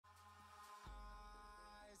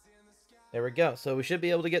There we go. So we should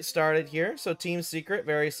be able to get started here. So Team Secret,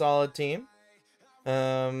 very solid team.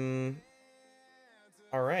 All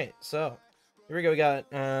right, so here we go. We got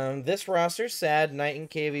this roster: Sad, Knight, and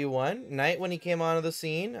KV1. Knight, when he came onto the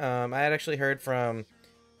scene, I had actually heard from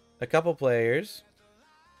a couple players.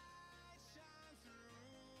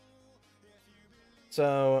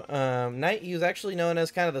 So Knight, he was actually known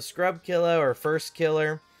as kind of the scrub killer or first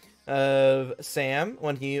killer of Sam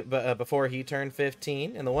when before he turned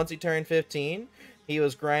 15, and then once he turned 15, he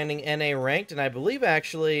was grinding NA ranked, and I believe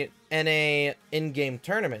actually NA in-game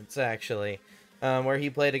tournaments actually, where he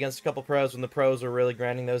played against a couple pros when the pros were really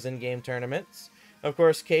grinding those in-game tournaments. Of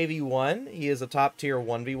course, KV1, he is a top tier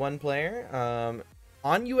 1v1 player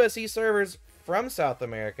on USE servers from South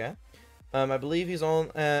America. I believe he's on.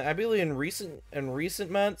 I believe in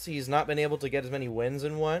recent months he's not been able to get as many wins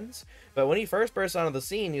in ones. But when he first burst onto the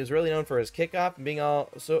scene, he was really known for his kickoff and being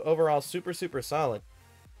overall super solid.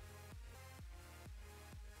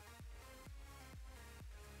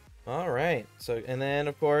 All right. So and then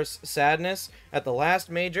of course Sadness at the last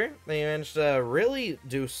major, they managed to really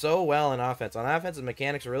do so well in offense. On offense, his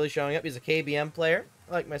mechanics are really showing up. He's a KBM player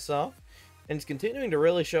like myself, and he's continuing to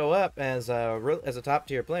really show up as a top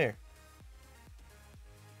tier player.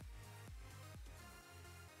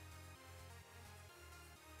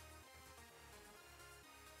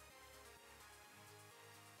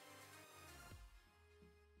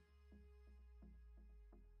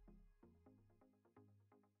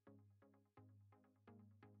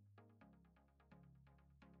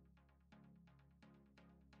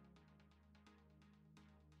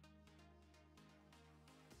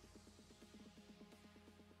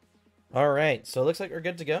 All right, so it looks like we're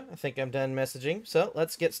good to go. I think I'm done messaging. So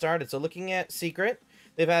let's get started. So looking at Secret,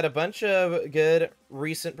 they've had a bunch of good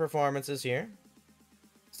recent performances here.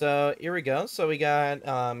 So here we go. So we got,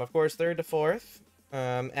 of course, 3rd to 4th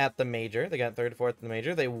at the major. They got 3rd to 4th in the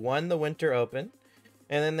major. They won the Winter Open.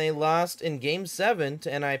 And then they lost in Game 7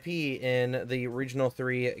 to NIP in the Regional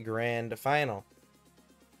 3 Grand Final.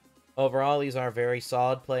 Overall, these are very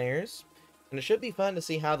solid players. And it should be fun to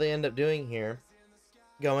see how they end up doing here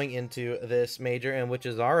going into this major, and which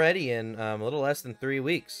is already in a little less than 3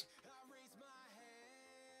 weeks.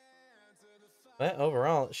 But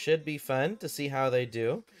overall, it should be fun to see how they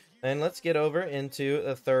do. And let's get over into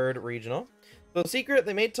the 3rd regional. So Secret,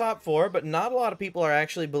 they made top 4, but not a lot of people are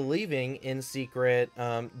actually believing in Secret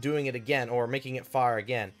doing it again or making it far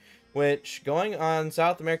again. Which, going on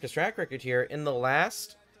South America's track record here, in the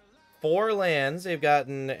last 4 lands, they've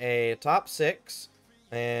gotten a top 6,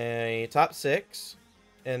 a top 6,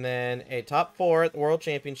 and then a top 4 at the World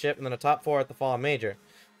Championship, and then a top 4 at the Fall Major.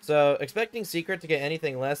 So expecting Secret to get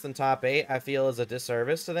anything less than top 8, I feel, is a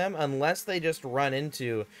disservice to them, unless they just run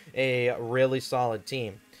into a really solid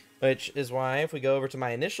team. Which is why, if we go over to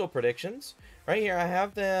my initial predictions, right here I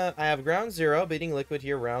have Ground Zero beating Liquid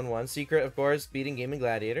here round 1. Secret, of course, beating Gaming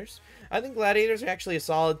Gladiators. I think Gladiators are actually a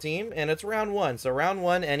solid team, and it's round 1. So round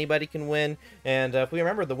 1, anybody can win. And if we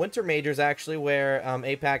remember, the Winter Major is actually where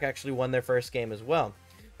APAC actually won their first game as well.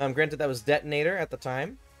 Granted, that was Detonator at the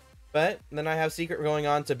time. But then I have Secret going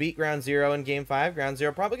on to beat Ground Zero in Game 5. Ground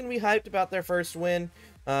Zero probably going to be hyped about their first win.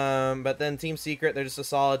 But then Team Secret, they're just a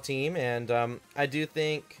solid team. And I do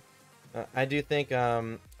think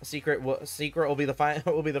Secret will be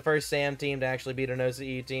the first SAM team to actually beat an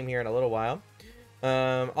OCE team here in a little while.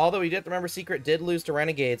 Although we do have to remember Secret did lose to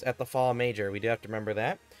Renegades at the Fall Major. We do have to remember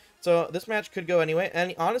that. So this match could go anyway,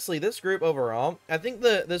 and honestly, this group overall, I think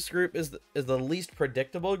this group is the least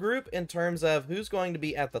predictable group in terms of who's going to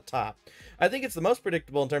be at the top. I think it's the most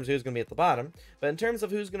predictable in terms of who's going to be at the bottom, but in terms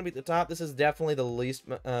of who's going to be at the top, this is definitely the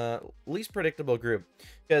least predictable group.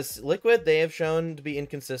 Because Liquid, they have shown to be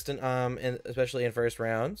inconsistent, especially in first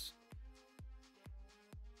rounds.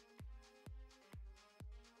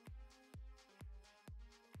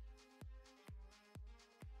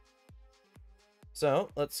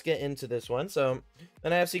 So let's get into this one. So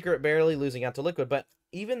then I have Secret barely losing out to Liquid, but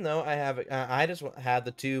even though I have, I just had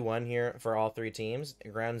the 2-1 here for all 3 teams.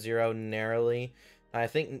 Ground Zero narrowly, I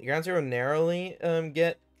think Ground Zero narrowly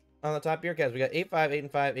get on the top here, guys. We got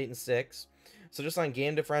 8-5, 8-5, 8-6. So just on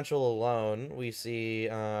game differential alone, we see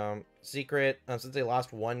Secret, since they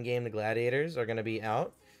lost 1 game to Gladiators, are going to be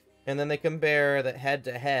out. And then they compare the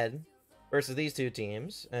head-to-head versus these 2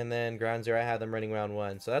 teams, and then Ground Zero, I have them running round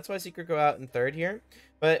 1. So that's why Secret go out in 3rd here.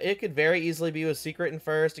 But it could very easily be with Secret in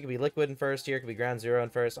 1st. It could be Liquid in 1st here. It could be Ground Zero in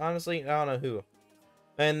 1st. Honestly, I don't know who.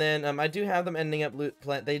 And then I do have them ending up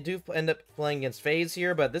they do end up playing against FaZe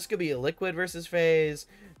here, but this could be a Liquid versus FaZe.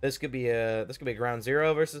 This could be a Ground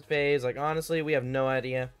Zero versus FaZe. Like, honestly, we have no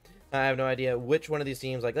idea. I have no idea which one of these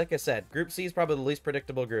teams, like I said, Group C is probably the least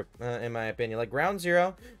predictable group, in my opinion. Like, Ground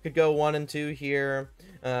Zero could go 1 and 2 here.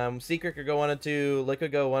 Secret could go 1 and 2. Lick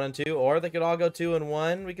could go 1 and 2. Or they could all go 2 and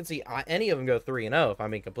 1. We can see any of them go 3 and 0, if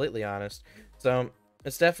I'm being completely honest. So,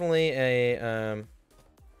 it's definitely a,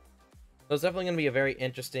 it's definitely going to be a very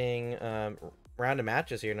interesting round of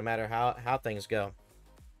matches here, no matter how things go.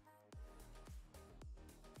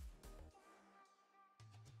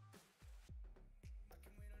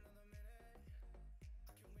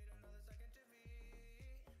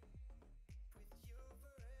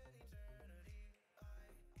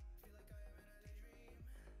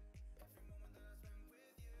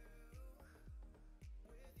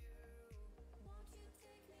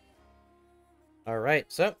 All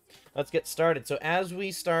right, so let's get started. So as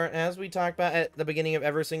we talked about at the beginning of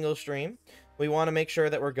every single stream, we want to make sure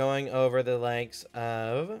that we're going over the likes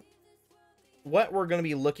of what we're going to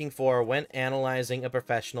be looking for when analyzing a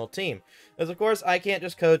professional team. Because, of course, I can't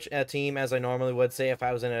just coach a team as I normally would, say, if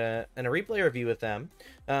I was in a replay review with them.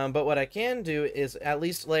 But what I can do is at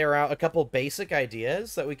least layer out a couple basic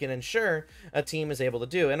ideas that we can ensure a team is able to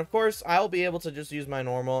do. And, of course, I'll be able to just use my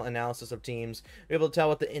normal analysis of teams, be able to tell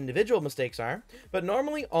what the individual mistakes are. But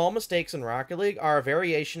normally, all mistakes in Rocket League are a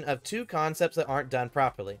variation of two concepts that aren't done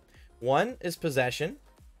properly. One is possession.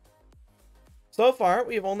 So far,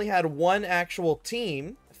 we've only had one actual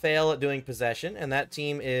team fail at doing possession, and that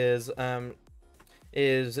team is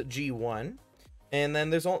G1. And then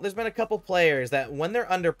there's been a couple players that, when they're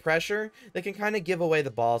under pressure, they can kind of give away the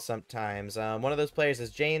ball sometimes. One of those players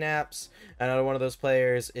is Jnaps. Another one of those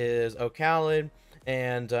players is O'Callid.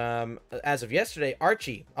 And as of yesterday,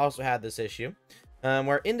 Archie also had this issue,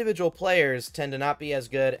 where individual players tend to not be as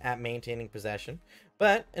good at maintaining possession.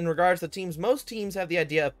 But in regards to teams, most teams have the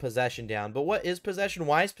idea of possession down. But what is possession?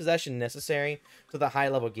 Why is possession necessary to the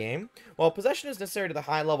high-level game? Well, possession is necessary to the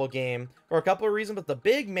high-level game for a couple of reasons, but the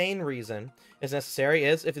big main reason is necessary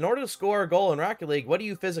is, if in order to score a goal in Rocket League, what do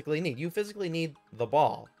you physically need? You physically need the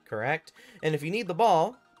ball, correct? And if you need the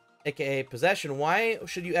ball, aka possession, why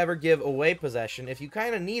should you ever give away possession if you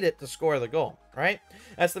kind of need it to score the goal, right?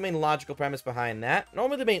 That's the main logical premise behind that.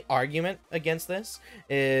 Normally the main argument against this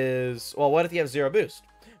is, well, what if you have 0 boost?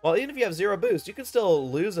 Well, even if you have 0 boost, you can still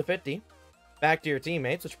lose a 50 back to your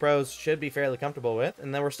teammates, which pros should be fairly comfortable with,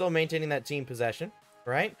 and then we're still maintaining that team possession,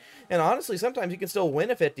 right? And honestly, sometimes you can still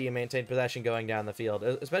win a 50 and maintain possession going down the field,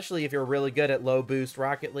 especially if you're really good at low boost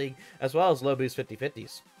Rocket League, as well as low boost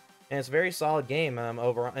 50-50s. And it's a very solid game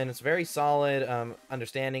overall, and it's very solid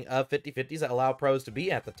understanding of 50-50s that allow pros to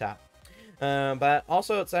be at the top. But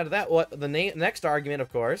also outside of that, what the next argument,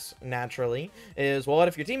 of course, naturally, is, well, what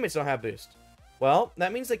if your teammates don't have boost? Well,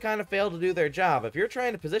 that means they kind of fail to do their job. If you're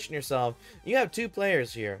trying to position yourself, you have 2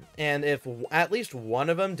 players here, and if at least one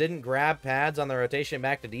of them didn't grab pads on the rotation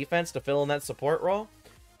back to defense to fill in that support role,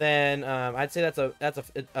 then I'd say that's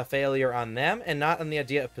a failure on them and not on the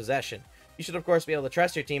idea of possession. You should, of course, be able to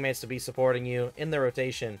trust your teammates to be supporting you in the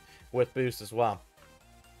rotation with boost as well.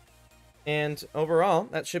 And overall,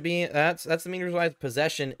 that's the main reason why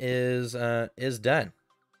possession is done.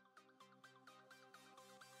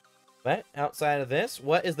 But outside of this,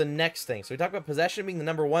 what is the next thing? So we talked about possession being the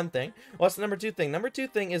number 1 thing. What's the number 2 thing? Number 2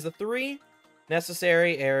 thing is the 3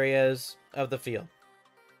 necessary areas of the field.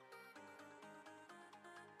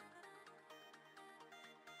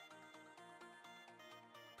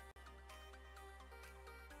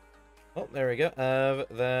 Oh, there we go.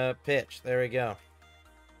 Of the pitch. There we go.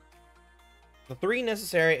 The 3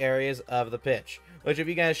 necessary areas of the pitch. Which, if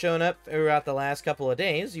you guys shown up throughout the last couple of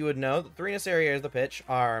days, you would know the 3 necessary areas of the pitch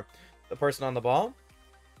are the person on the ball,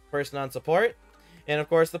 person on support, and of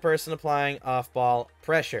course the person applying off-ball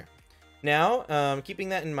pressure. Now, keeping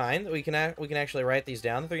that in mind, we can actually write these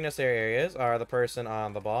down. The 3 necessary areas are the person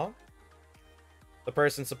on the ball, the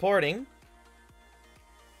person supporting,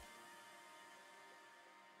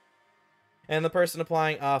 and the person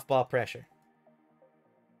applying off-ball pressure.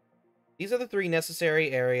 These are the 3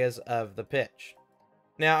 necessary areas of the pitch.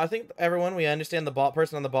 Now, I think everyone, we understand the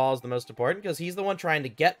person on the ball is the most important because he's the one trying to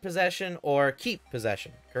get possession or keep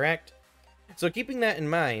possession, correct? So keeping that in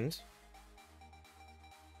mind,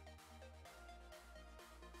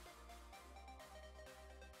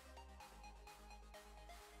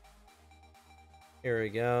 here we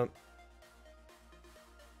go.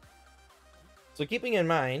 So keeping in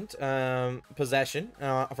mind possession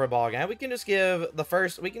for a ball guy, we can just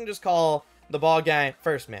call the ball guy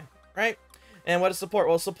first man, right? And what is support?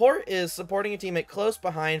 Well, support is supporting a teammate close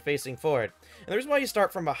behind facing forward. And the reason why you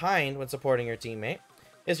start from behind when supporting your teammate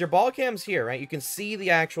is your ball cam's here, right? You can see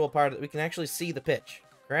the actual part of it. We can actually see the pitch,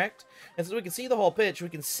 correct? And so we can see the whole pitch, we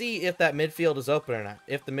can see if that midfield is open or not.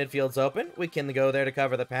 If the midfield's open, we can go there to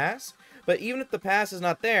cover the pass. But even if the pass is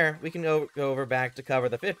not there, we can go over back to cover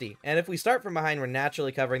the 50. And if we start from behind, we're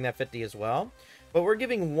naturally covering that 50 as well. But we're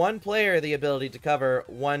giving one player the ability to cover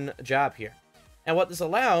one job here. And what this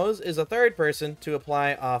allows is a third person to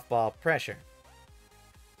apply off-ball pressure.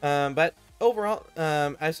 But overall,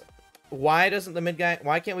 why doesn't the mid guy,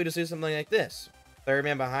 why can't we just do something like this? Third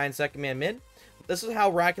man behind, second man mid. This is how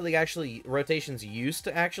Rocket League rotations used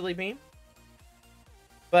to actually be.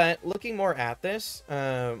 But looking more at this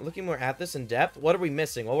in depth, what are we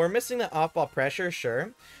missing? Well, we're missing the off-ball pressure,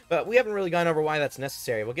 sure, but we haven't really gone over why that's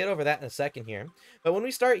necessary. We'll get over that in a second here. But when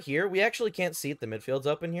we start here, we actually can't see if the midfield's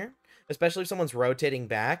open here, especially if someone's rotating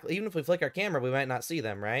back. Even if we flick our camera, we might not see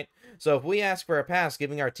them, right? So if we ask for a pass,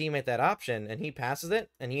 giving our teammate that option, and he passes it,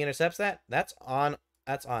 and he intercepts that, that's on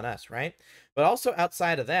us, right? But also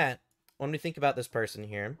outside of that, when we think about this person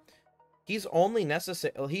here, he's only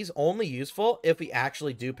useful if we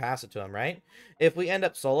actually do pass it to him, right? If we end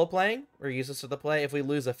up solo playing, we're useless to the play. If we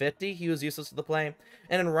lose a 50, he was useless to the play.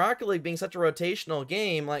 And in Rocket League being such a rotational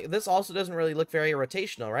game, like, this also doesn't really look very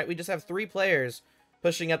rotational, right? We just have 3 players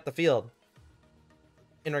pushing up the field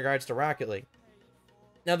in regards to Rocket League.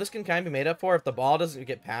 Now, this can kind of be made up for if the ball doesn't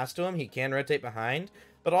get passed to him, he can rotate behind,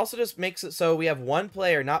 but also just makes it so we have one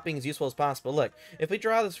player not being as useful as possible. Look, if we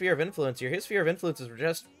draw the sphere of influence here, his sphere of influence is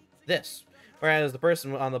just this. Whereas the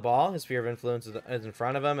person on the ball, his sphere of influence is in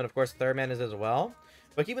front of him, and of course the third man is as well.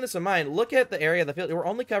 But keeping this in mind, look at the area of the field. We're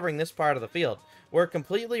only covering this part of the field. We're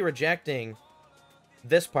completely rejecting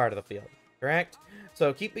this part of the field, correct?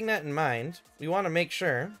 So keeping that in mind, we want to make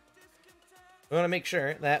sure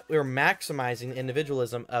that we're maximizing the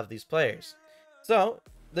individualism of these players. So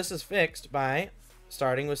this is fixed by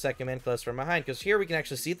starting with second man close from behind, because here we can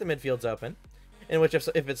actually see if the midfield's open, in which if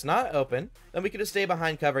it's not open, then we can just stay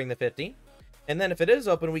behind covering the 50. And then if it is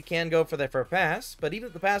open, we can go for a pass, but even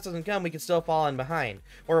if the pass doesn't come, we can still fall in behind.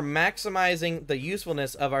 We're maximizing the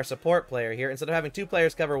usefulness of our support player here, instead of having 2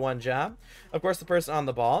 players cover one job. Of course, the person on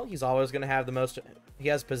the ball, he's always going to have the most, he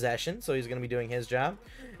has possession, so he's going to be doing his job.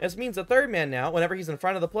 This means the third man now, whenever he's in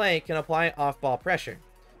front of the play, can apply off-ball pressure,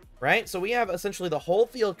 right? So we have essentially the whole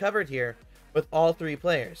field covered here with all 3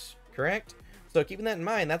 players, correct? So keeping that in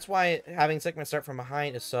mind, that's why having second man start from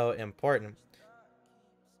behind is so important.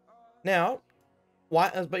 Now,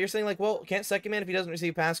 why? But you're saying, like, well, can't second man, if he doesn't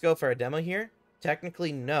receive pass, go for a demo here?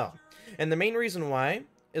 Technically, no. And the main reason why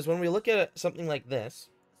is when we look at something like this,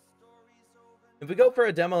 if we go for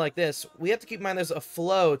a demo like this, we have to keep in mind there's a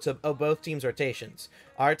flow to both teams' rotations.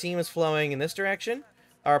 Our team is flowing in this direction.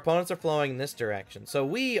 Our opponents are flowing in this direction. So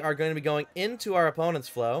we are going to be going into our opponent's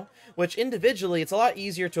flow, which individually, it's a lot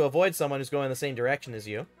easier to avoid someone who's going in the same direction as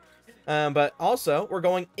you. But also, we're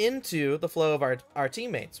going into the flow of our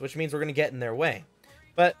teammates, which means we're going to get in their way.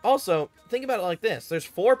 But also, think about it like this. There's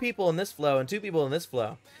 4 people in this flow and 2 people in this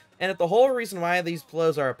flow. And if the whole reason why these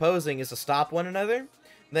flows are opposing is to stop one another,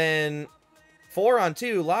 then 4 on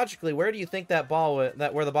 2, logically, where do you think that ball,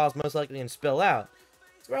 where the ball is most likely going to spill out?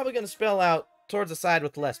 It's probably going to spill out towards the side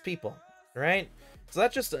with less people, right? So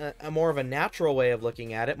that's just a more of a natural way of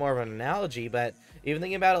looking at it, more of an analogy. But even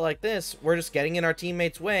thinking about it like this, we're just getting in our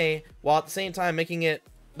teammates' way, while at the same time making it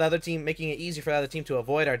easy for the other team to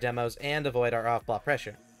avoid our demos and avoid our off-ball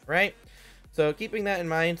pressure, right? So keeping that in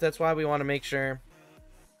mind, that's why we want to make sure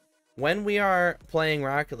when we are playing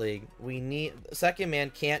Rocket League, second man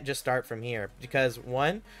can't just start from here, because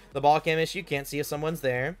 1, the ball cam issue, can't see if someone's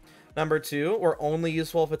there. Number 2, we're only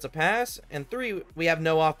useful if it's a pass. And 3, we have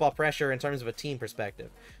no off-ball pressure in terms of a team perspective.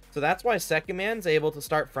 So that's why second man's able to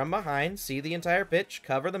start from behind, see the entire pitch,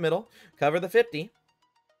 cover the middle, cover the 50.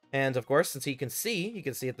 And of course, since he can see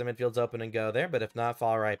if the midfield's open and go there, but if not,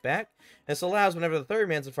 fall right back. And this allows whenever the third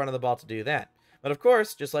man's in front of the ball to do that. But of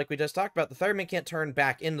course, just like we just talked about, the third man can't turn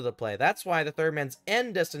back into the play. That's why the third man's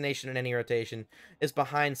end destination in any rotation is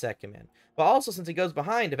behind second man. But also, since he goes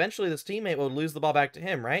behind, eventually this teammate will lose the ball back to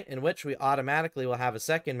him, right? In which we automatically will have a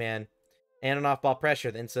second man and an off-ball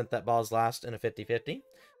pressure the instant that ball's lost in a 50-50.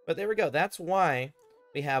 But there we go. That's why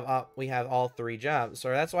we have all 3 jobs.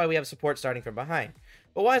 Or that's why we have support starting from behind.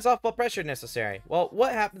 But why is off-ball pressure necessary? Well,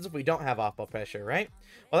 what happens if we don't have off-ball pressure, right?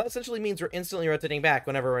 Well, that essentially means we're instantly rotating back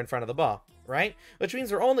whenever we're in front of the ball, right? Which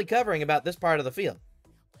means we're only covering about this part of the field,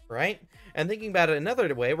 right? And thinking about it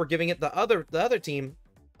another way, we're giving it the other team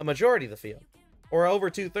a majority of the field, or over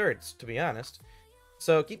 2/3, to be honest.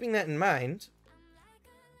 So keeping that in mind,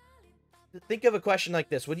 think of a question like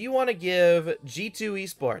this. Would you want to give G2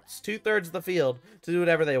 Esports 2/3 of the field to do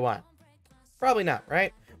whatever they want? Probably not,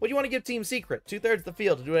 right? Would you want to give Team Secret 2/3 of the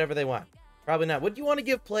field to do whatever they want? Probably not. Would you want to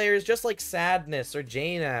give players just like Sadness or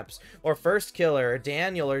Jnaps or First Killer or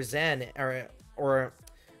Daniel or Zen or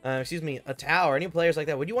excuse me, a Tao or any players like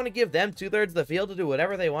that? Would you want to give them 2/3 of the field to do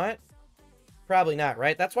whatever they want? Probably not,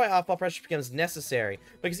 right? That's why off-ball pressure becomes necessary.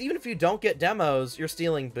 Because even if you don't get demos, you're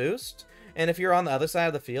stealing boost. And if you're on the other side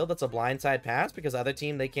of the field, that's a blindside pass because other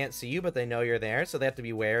team, they can't see you, but they know you're there, so they have to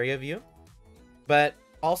be wary of you. But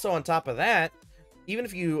also on top of that, even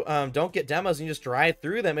if you don't get demos and you just drive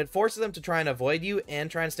through them, it forces them to try and avoid you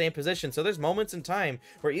and try and stay in position. So there's moments in time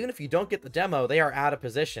where even if you don't get the demo, they are out of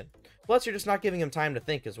position. Plus, you're just not giving them time to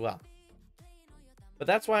think as well. But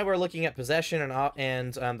that's why we're looking at possession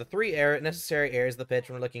and the 3 necessary areas of the pitch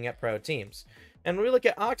when we're looking at pro teams. And when we look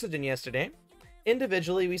at Oxygen yesterday,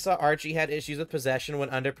 individually, we saw Archie had issues with possession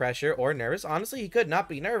when under pressure or nervous. Honestly, he could not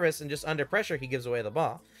be nervous, and just under pressure, he gives away the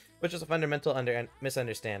ball, which is a fundamental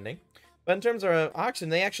misunderstanding. But in terms of Oxygen,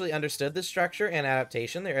 they actually understood this structure and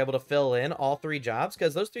adaptation. They were able to fill in all 3 jobs,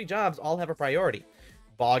 because those 3 jobs all have a priority.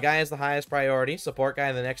 Ball guy is the highest priority, support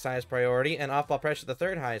guy the next highest priority, and off-ball pressure the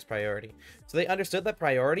 3rd highest priority. So they understood that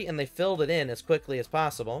priority, and they filled it in as quickly as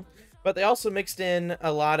possible. But they also mixed in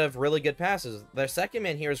a lot of really good passes. Their second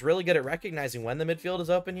man here is really good at recognizing when the midfield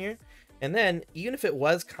is open here. And then, even if it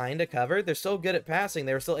was kind of covered, they're so good at passing,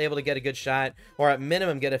 they were still able to get a good shot, or at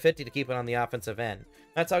minimum get a 50 to keep it on the offensive end.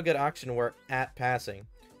 That's how good Oxygen work at passing.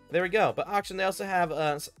 There we go. But Oxygen, they also have,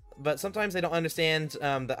 but sometimes they don't understand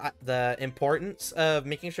the importance of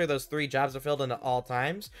making sure those 3 jobs are filled in at all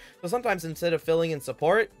times. So sometimes instead of filling in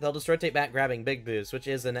support, they'll just rotate back grabbing big boosts, which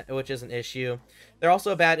is an issue. They're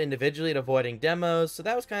also bad individually at avoiding demos, so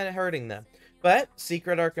that was kind of hurting them. But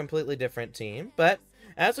Secret are a completely different team. But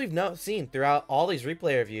as we've seen throughout all these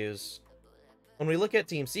replay reviews, when we look at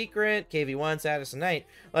Team Secret, KV1, Satis, and Knight,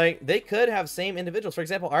 like, they could have same individuals. For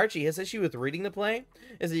example, Archie, his issue with reading the play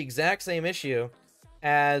is the exact same issue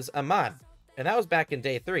as Ahmad, and that was back in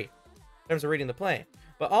day 3 in terms of reading the play.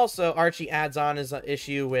 But also Archie adds on his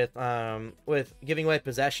issue with giving away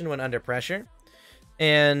possession when under pressure,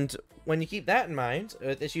 and when you keep that in mind,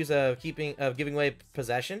 with issues of giving away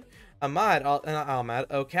possession, Khaled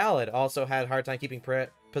also had a hard time keeping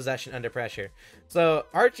possession under pressure. So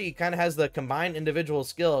Archie kind of has the combined individual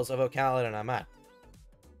skills of Khaled and Ahmad.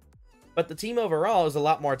 But the team overall is a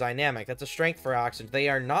lot more dynamic. That's a strength for Oxygen. They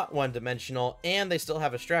are not one-dimensional, and they still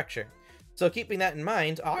have a structure. So keeping that in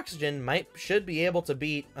mind, Oxygen should be able to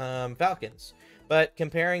beat Falcons. But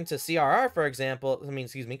comparing to CRR, for example,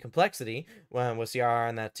 Complexity, with CRR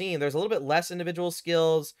on that team, there's a little bit less individual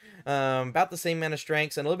skills, about the same amount of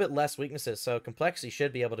strengths, and a little bit less weaknesses. So Complexity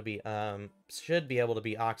should be able to beat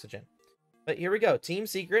Oxygen. But here we go. Team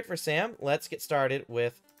Secret for Sam. Let's get started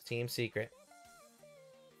with Team Secret.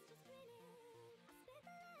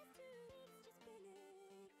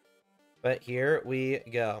 But here we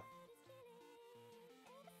go.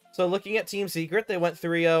 So looking at Team Secret, they went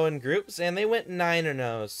 3-0 in groups, and they went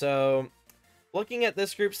 9-0. So looking at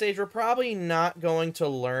this group stage, we're probably not going to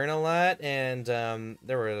learn a lot. And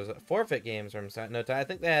there were forfeit games from no time. I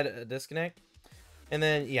think they had a disconnect. And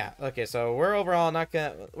then, yeah, okay, so we're overall not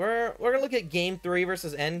gonna... We're gonna look at Game 3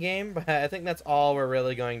 versus Endgame, but I think that's all we're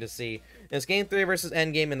really going to see. It's Game 3 versus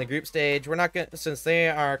Endgame in the group stage. We're not gonna... Since they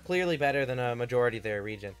are clearly better than a majority of their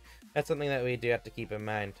region. That's something that we do have to keep in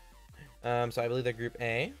mind. So I believe they're Group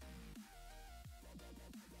A.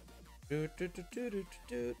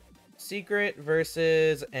 Secret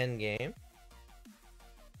versus Endgame.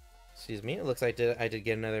 Excuse me. It looks like I did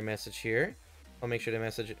get another message here. I'll make sure to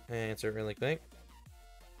answer it really quick.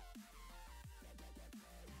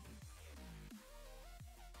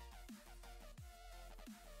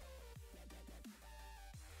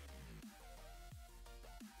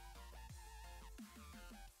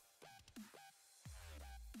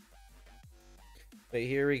 But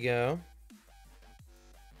here we go.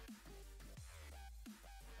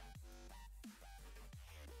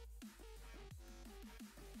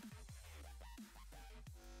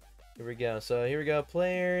 Here we go. So here we go,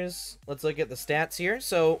 players. Let's look at the stats here.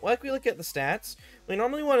 So like we look at the stats, we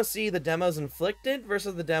normally want to see the demos inflicted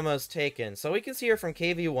versus the demos taken. So we can see here from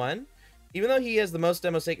KV1, even though he has the most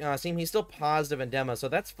demos taken on his team, he's still positive in demos, so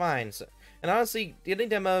that's fine. So, and honestly, getting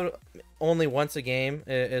demo only once a game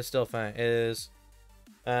is still fine. It's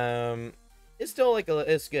still like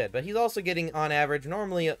it's good, but he's also getting on average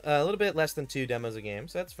normally a little bit less than 2 demos a game,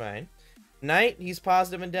 so that's fine. Knight, he's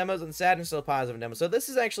positive in demos, and Saturn still positive in demos. So this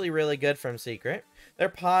is actually really good from Secret. They're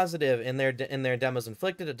positive in their demos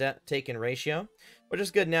inflicted to taken ratio. So that's good. But he's also getting on average normally a little bit less than 2 demos a game, so that's fine. Knight, he's positive in demos, and Saturn still positive in demos. So this is actually really good from Secret. They're positive in their demos inflicted to taken ratio. which is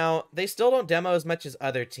good. Now, they still don't demo as much as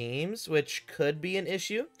other teams, which could be an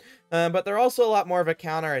issue, but they're also a lot more of a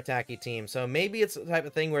counter-attacky team, so maybe it's the type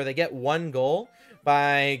of thing where they get one goal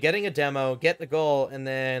by getting a demo, get the goal, and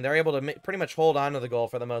then they're able to pretty much hold on to the goal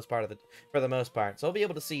for the most part. So we'll be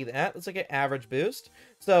able to see that. Let's look at average boost.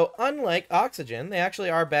 So unlike Oxygen, they actually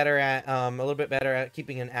are better at a little bit better at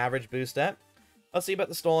keeping an average boost up. Let's see about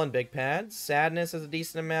the stolen big pads. Sadness has a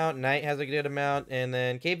decent amount. Night has a good amount. And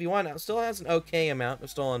then KV1 still has an okay amount of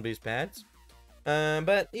stolen boost pads.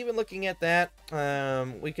 But even looking at that,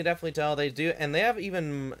 we can definitely tell they do. And they have a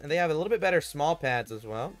little bit better small pads as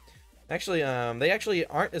well. Actually, they actually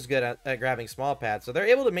aren't as good at grabbing small pads. So they're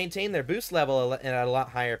able to maintain their boost level at a lot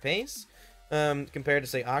higher pace. Compared to,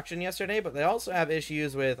 say, Auction yesterday. But they also have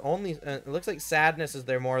issues with only... it looks like Sadness is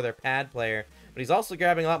more their pad player. But he's also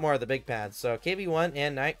grabbing a lot more of the big pads. So KV1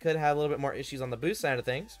 and Knight could have a little bit more issues on the boost side of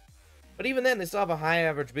things. But even then, they still have a high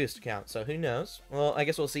average boost count. So who knows? Well, I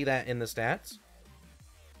guess we'll see that in the stats.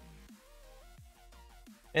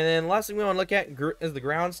 And then last thing we want to look at is the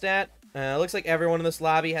ground stat. Looks like everyone in this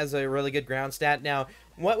lobby has a really good ground stat. Now,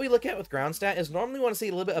 what we look at with ground stat is normally we want to see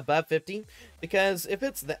a little bit above 50. Because if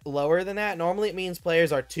it's lower than that, normally it means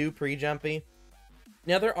players are too pre-jumpy.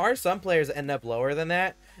 Now, there are some players that end up lower than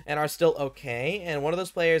that and are still okay, and one of those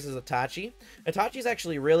players is Itachi. Itachi's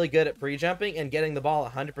actually really good at pre-jumping and getting the ball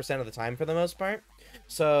 100% of the time for the most part.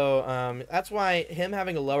 So, that's why him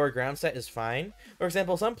having a lower ground stat is fine. For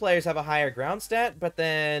example, some players have a higher ground stat, but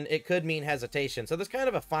then it could mean hesitation. So there's kind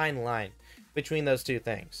of a fine line between those two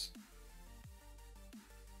things.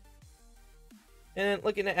 And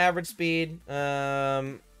looking at average speed,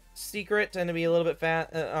 Secret tend to be a little bit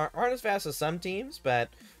fast, aren't as fast as some teams, but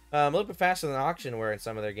a little bit faster than Auction were in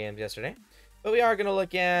some of their games yesterday. But we are going to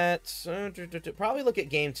look at, probably look at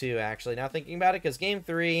Game 2, actually, now thinking about it, because Game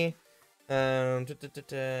 3, oh,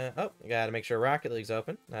 I got to make sure Rocket League's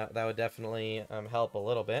open. That would definitely help a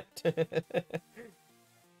little bit.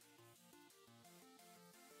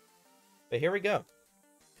 But here we go.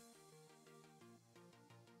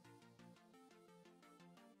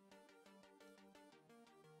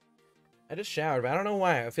 I just showered, but I don't know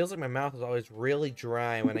why. It feels like my mouth is always really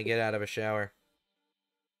dry when I get out of a shower.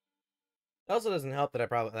 It also doesn't help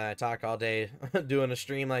that I talk all day doing a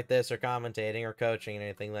stream like this or commentating or coaching and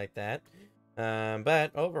anything like that.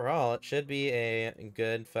 But overall, it should be a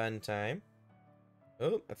good, fun time.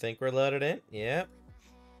 Oh, I think we're loaded in. Yep.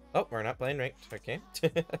 Oh, we're not playing ranked. Okay.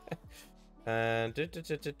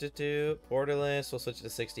 Borderless. We'll switch to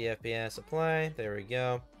 60 FPS. Apply. There we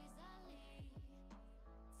go.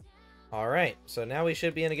 Alright, so now we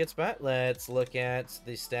should be in a good spot. Let's look at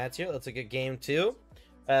the stats here. Let's look at Game 2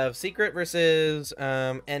 of Secret versus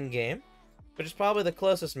Endgame, which is probably the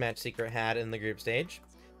closest match Secret had in the group stage.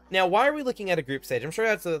 Now, why are we looking at a group stage? I'm sure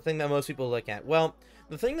that's the thing that most people look at. Well,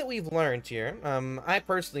 the thing that we've learned here, I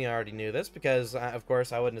personally already knew this because, of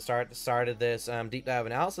course, I wouldn't have started this deep dive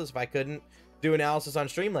analysis if I couldn't do analysis on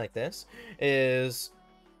stream like this, is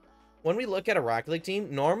when we look at a Rocket League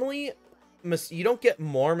team, normally you don't get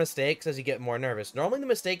more mistakes as you get more nervous. Normally the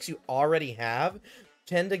mistakes you already have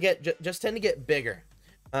tend to get bigger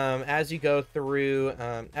as you go through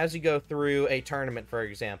a tournament, for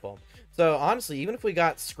example. So honestly, even if we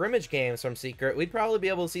got scrimmage games from Secret, we'd probably be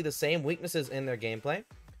able to see the same weaknesses in their gameplay,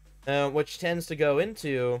 which tends to go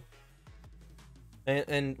into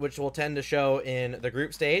and which will tend to show in the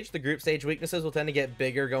group stage. The group stage weaknesses will tend to get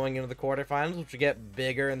bigger going into the quarterfinals, which will get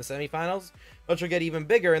bigger in the semifinals, which will get even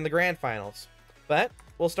bigger in the grand finals. But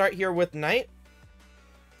we'll start here with Knight,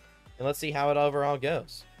 and let's see how it overall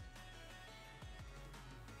goes.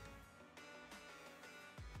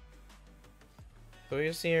 So we're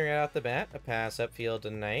just seeing right off the bat, a pass upfield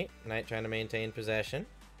to Knight. Knight trying to maintain possession.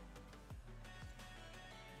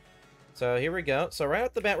 So here we go. So right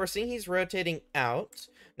off the bat, we're seeing he's rotating out.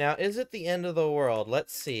 Now, is it the end of the world?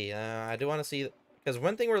 Let's see. I do want to see, because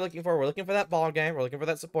one thing we're looking for that ball guy. We're looking for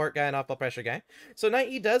that support guy and off-ball pressure guy. So Knight,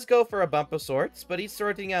 he does go for a bump of sorts, but he's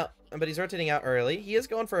rotating out early. He is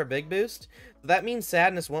going for a big boost. That means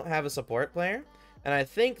Sadness won't have a support player. And I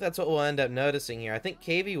think that's what we'll end up noticing here. I think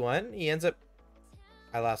KV1, he ends up...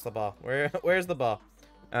 I lost the ball. Where's the ball?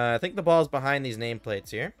 I think the ball's behind these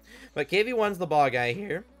nameplates here. But KV1's the ball guy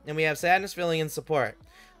here. And we have Sadness filling in support.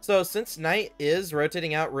 So since Knight is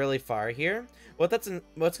rotating out really far here, what that's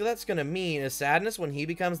going to mean is Sadness, when he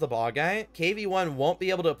becomes the ball guy, KV1 won't be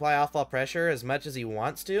able to apply off-ball pressure as much as he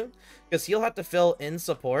wants to, because he'll have to fill in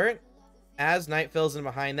support as Knight fills in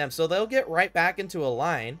behind them. So they'll get right back into a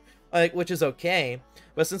line, which is okay.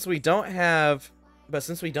 But since we don't have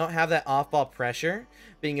that off-ball pressure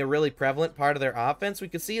being a really prevalent part of their offense, we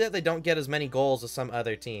could see that they don't get as many goals as some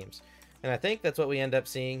other teams. And I think that's what we end up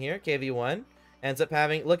seeing here. KV1 ends up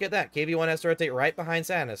having, look at that. KV1 has to rotate right behind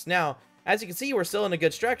Sadness. Now, as you can see, we're still in a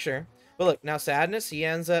good structure. But look, now Sadness, he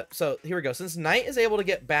ends up, so here we go. Since Knight is able to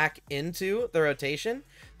get back into the rotation,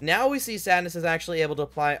 now we see Sadness is actually able to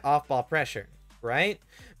apply off-ball pressure, right?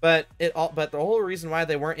 But the whole reason why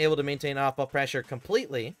they weren't able to maintain off-ball pressure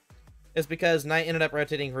completely is because Knight ended up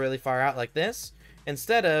rotating really far out like this,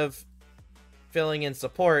 instead of filling in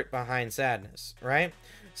support behind Sadness, right?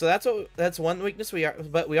 So that's one weakness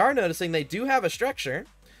but we are noticing they do have a structure,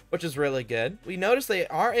 which is really good. We notice they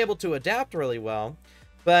are able to adapt really well,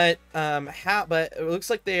 but it looks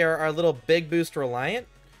like they are a little big boost reliant,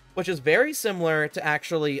 which is very similar to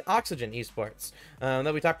actually Oxygen Esports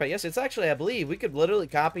that we talked about yesterday. It's actually, I believe, we could literally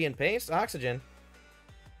copy and paste Oxygen.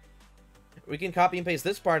 We can copy and paste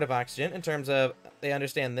this part of Oxygen in terms of they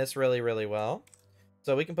understand this really, really well.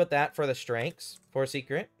 So we can put that for the strengths for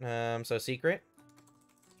Secret. So Secret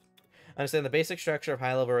understand the basic structure of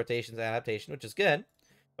high-level rotations and adaptation, which is good.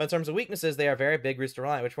 But in terms of weaknesses, they are very big booster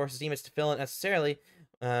reliant, which forces teammates to fill in necessarily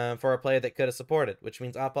for a player that could have supported, which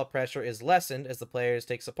means off-ball pressure is lessened as the players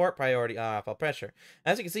take support priority on off-ball pressure.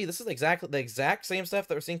 As you can see, this is exactly the exact same stuff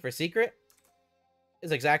that we're seeing for Secret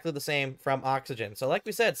is exactly the same from Oxygen. So like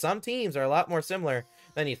we said, some teams are a lot more similar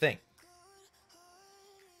than you think.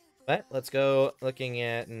 But let's go looking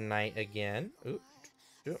at Knight again. Ooh.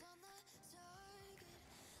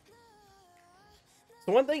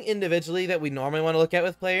 So one thing individually that we normally want to look at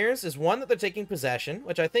with players is one, that they're taking possession,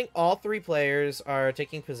 which I think all three players are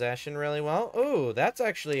taking possession really well. Oh, that's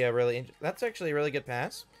actually a really good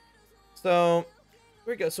pass. So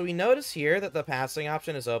here we go. So we notice here that the passing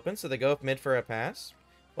option is open, so they go mid for a pass.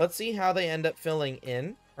 Let's see how they end up filling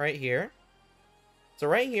in right here. So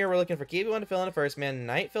right here, we're looking for KV1 to fill in first man.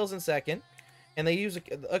 Knight fills in second. And they use...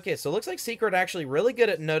 Okay, so it looks like Secret actually really good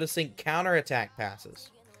at noticing counterattack passes.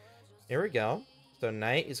 Here we go. So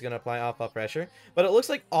Knight is going to apply off-ball pressure. But it looks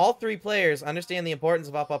like all three players understand the importance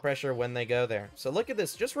of off-ball pressure when they go there. So look at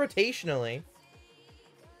this. Just rotationally,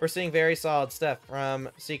 we're seeing very solid stuff from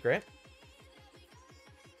Secret.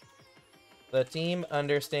 The team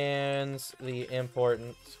understands the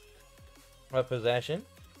importance of possession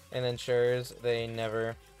and ensures they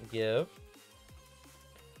never give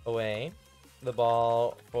away the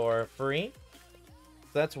ball for free.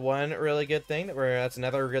 So that's one really good thing that's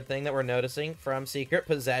another good thing that we're noticing from Secret.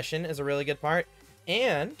 Possession is a really good part,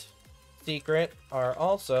 and Secret are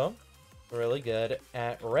also really good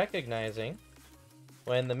at recognizing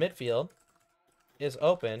when the midfield is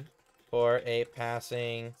open for a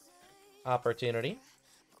passing opportunity,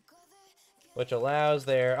 which allows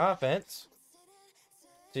their offense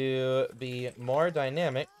to be more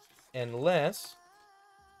dynamic and less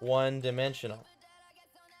one-dimensional.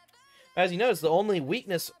 As you notice, the only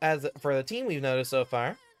weakness for the team we've noticed so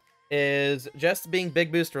far is just being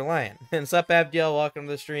big boost reliant. And sup, Abdiel, welcome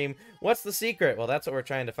to the stream. What's the secret? Well, that's what we're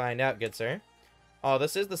trying to find out, good sir. Oh,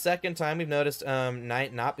 this is the second time we've noticed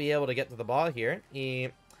Knight not be able to get to the ball here. He,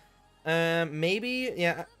 maybe,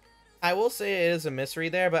 yeah, I will say it is a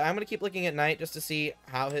misread there, but I'm going to keep looking at Knight just to see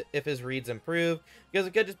if his reads improve, because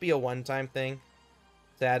it could just be a one-time thing.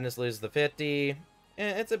 Sadness loses the 50.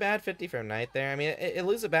 It's a bad 50 from Knight there. I mean, it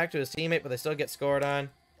loses it back to his teammate, but they still get scored on.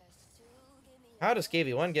 How does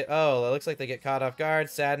KV1 get... Oh, it looks like they get caught off guard.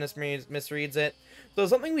 Sadness misreads it. So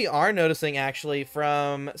something we are noticing, actually,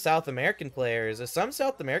 from South American players is some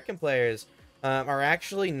South American players are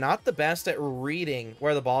actually not the best at reading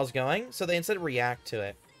where the ball's going, so they instead react to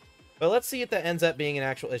it. But let's see if that ends up being an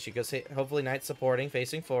actual issue, because hopefully Knight's supporting,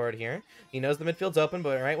 facing forward here. He knows the midfield's open,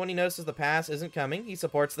 but right when he notices the pass isn't coming, he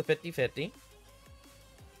supports the 50-50.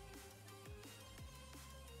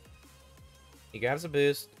 He grabs a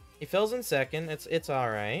boost. He fills in second. It's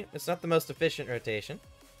alright. It's not the most efficient rotation,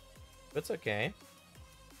 but it's okay.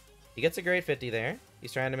 He gets a great 50 there.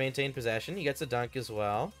 He's trying to maintain possession. He gets a dunk as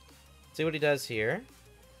well. Let's see what he does here.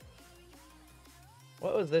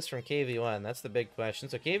 What was this from KV1? That's the big question.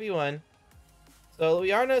 So KV1. So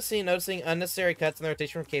we are noticing unnecessary cuts in the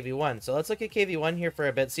rotation from KV1. So let's look at KV1 here for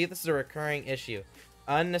a bit. See if this is a recurring issue.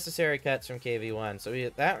 Unnecessary cuts from KV1. So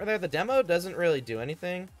the demo doesn't really do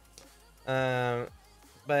anything. But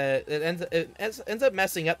it ends up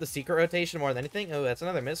messing up the secret rotation more than anything. Oh, that's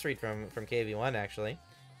another misread from KV1 actually.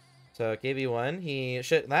 So KV1,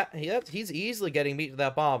 he's easily getting beat to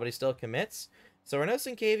that ball, but he still commits. So we're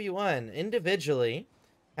noticing KV1 individually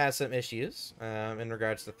has some issues in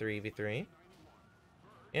regards to 3v3.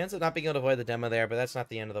 He ends up not being able to avoid the demo there, but that's not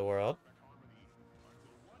the end of the world.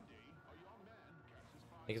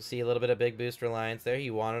 You can see a little bit of big boost reliance there. He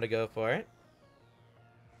wanted to go for it.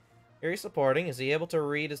 Here he's supporting. Is he able to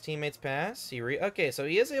read his teammate's pass? Okay, so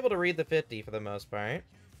he is able to read the 50 for the most part.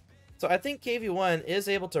 So I think KV1 is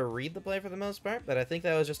able to read the play for the most part, but I think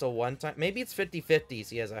that was just a one-time. Maybe it's 50-50s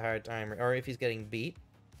he has a hard time, or if he's getting beat.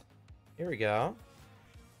 Here we go.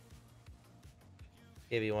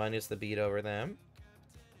 KV1 is the beat over them.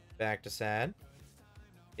 Back to Sad.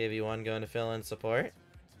 KV1 going to fill in support.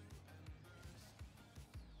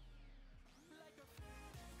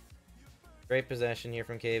 Great possession here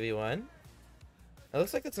from KV1. It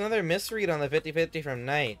looks like it's another misread on the 50-50 from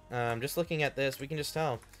Knight. Just looking at this, we can just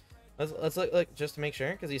tell. Let's look just to make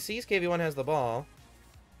sure, because he sees KV1 has the ball.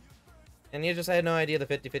 And he just had no idea the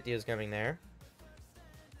 50-50 was coming there.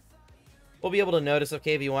 We'll be able to notice if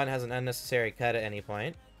KV1 has an unnecessary cut at any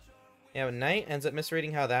point. Yeah, but Knight ends up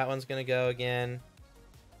misreading how that one's going to go again.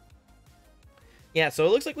 Yeah, so it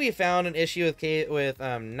looks like we found an issue with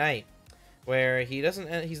Knight, where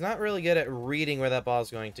he's not really good at reading where that ball is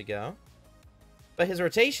going to go. But his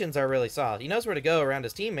rotations are really solid. He knows where to go around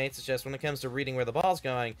his teammates. It's just when it comes to reading where the ball's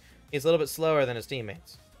going, he's a little bit slower than his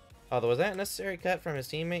teammates. Although, was that a necessary cut from his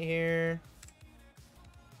teammate here?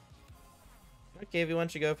 KV1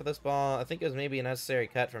 should go for this ball. I think it was maybe a necessary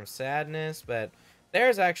cut from Sadness, but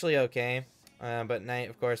there's actually okay. But Knight,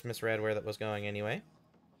 of course, misread where that was going anyway.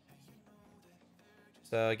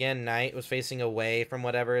 So again, Knight was facing away from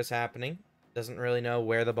whatever is happening. Doesn't really know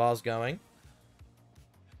where the ball's going.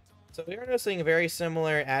 So we are noticing very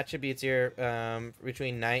similar attributes here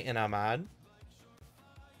between Knight and Ahmad.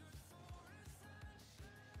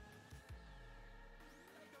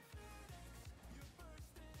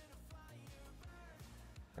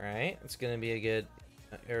 Alright, it's going to be a good...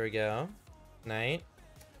 here we go. Knight.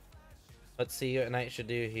 Let's see what Knight should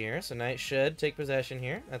do here. So Knight should take possession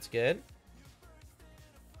here. That's good.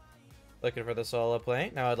 Looking for the solo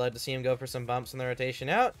play. Now I'd like to see him go for some bumps in the rotation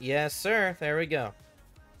out. Yes, sir. There we go.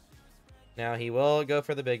 Now he will go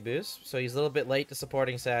for the big boost. So he's a little bit late to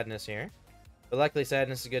supporting Sadness here. But luckily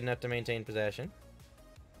Sadness is good enough to maintain possession.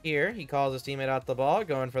 Here, he calls his teammate out the ball,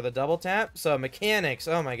 going for the double tap. So mechanics.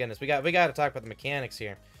 Oh my goodness. We got to talk about the mechanics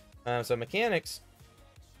here. So mechanics.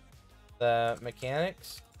 The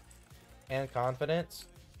mechanics and confidence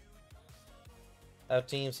of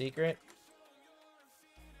Team Secret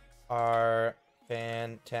are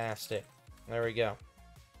fantastic. There we go.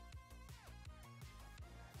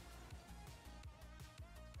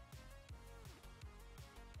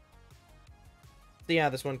 So yeah,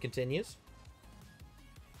 this one continues.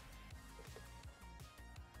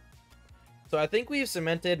 So I think we've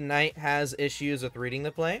cemented Knight has issues with reading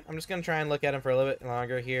the play. I'm just going to try and look at him for a little bit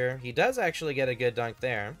longer here. He does actually get a good dunk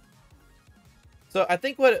there. So I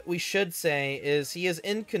think what we should say is he is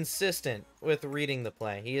inconsistent with reading the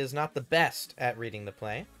play. He is not the best at reading the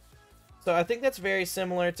play. So I think that's very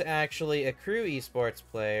similar to actually a crew esports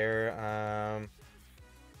player.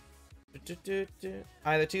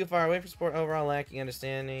 Either too far away for sport, overall lacking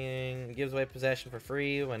understanding, gives away possession for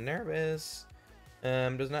free when nervous.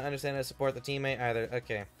 Does not understand how to support the teammate either.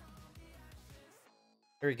 Okay.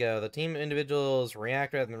 Here we go. The team individuals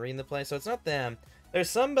react rather than reading the play. So it's not them. There's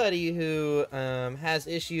somebody who has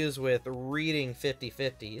issues with reading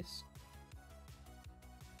 50-50s.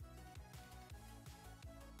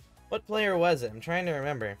 What player was it? I'm trying to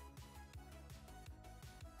remember.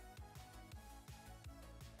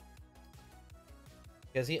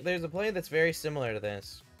 Because there's a play that's very similar to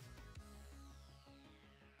this.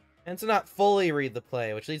 And to not fully read the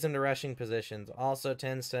play, which leads him to rushing positions. Also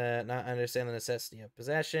tends to not understand the necessity of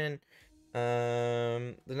possession.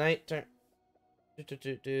 The Knight does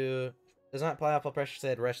not apply awful pressure,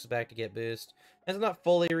 said rushes back to get boost. And does not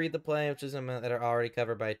fully read the play, which is that are already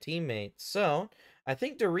covered by teammates. So I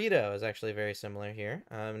think Dorito is actually very similar here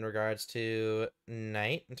in regards to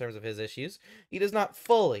Knight in terms of his issues. He does not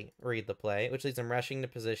fully read the play, which leads him rushing to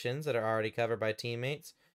positions that are already covered by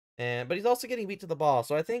teammates. But he's also getting beat to the ball.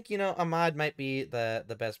 So I think, you know, Ahmad might be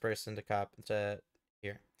the best person to cop to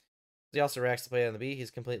here. He also reacts to play on the beat.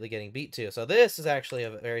 He's completely getting beat too. So this is actually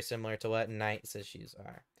very similar to what Knight's issues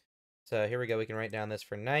are. So here we go. We can write down this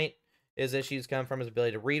for Knight. His issues come from his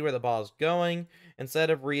ability to read where the ball is going.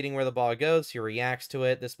 Instead of reading where the ball goes, he reacts to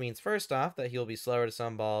it. This means, first off, that he'll be slower to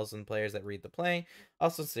some balls than players that read the play.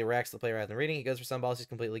 Also, since he reacts to the play rather than reading, he goes for some balls he's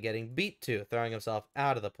completely getting beat to, throwing himself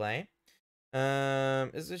out of the play.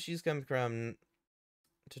 His issues come from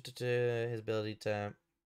his ability to...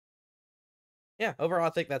 Yeah, overall, I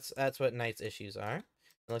think that's what Knight's issues are. It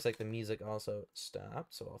looks like the music also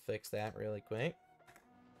stopped, so I'll fix that really quick.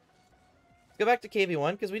 Let's go back to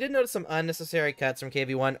KV1, because we did notice some unnecessary cuts from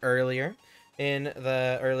KV1 earlier in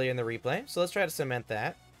the replay. So let's try to cement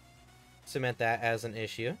that. Cement that as an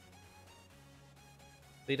issue.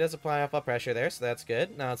 He does apply off all pressure there, so that's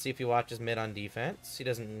good. Now let's see if he watches mid on defense. He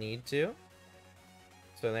doesn't need to.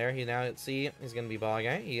 So there, he now, see, he's going to be ball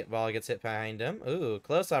guy. Ball gets hit behind him. Ooh,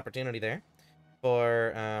 close opportunity there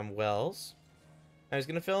for Wells. Now he's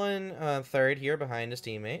going to fill in third here behind his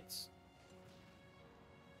teammates.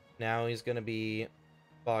 Now he's going to be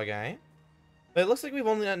ball guy. But it looks like we've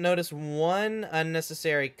only noticed one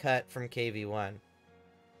unnecessary cut from KV1.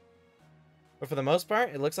 But for the most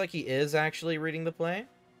part, it looks like he is actually reading the play.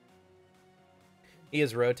 He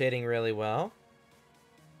is rotating really well.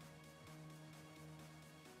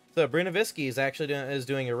 So Brunovisky is actually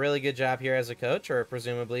doing a really good job here as a coach, or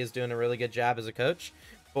presumably is doing a really good job as a coach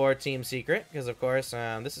for Team Secret, because of course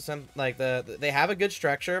this is some like they have a good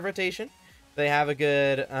structure of rotation, they have a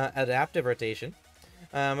good adaptive rotation.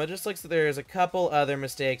 It just looks like there's a couple other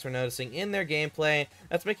mistakes we're noticing in their gameplay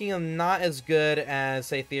that's making them not as good as,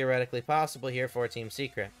 say, theoretically possible here for Team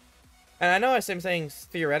Secret. And I know I'm saying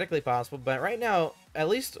theoretically possible, but right now, at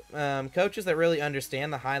least coaches that really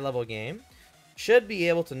understand the high-level game should be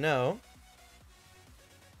able to know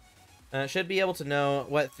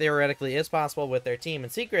what theoretically is possible with their team. In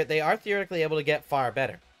Secret, they are theoretically able to get far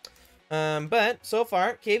better. But so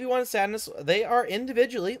far, KV1 and Sadness, they are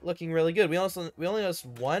individually looking really good. We only noticed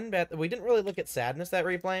one, but we didn't really look at Sadness that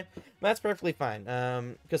replay. That's perfectly fine.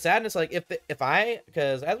 Because Sadness, like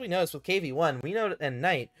because as we noticed with KV1, we know and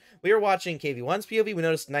Knight, we were watching KV1's POV. We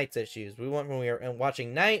noticed Knight's issues. When we were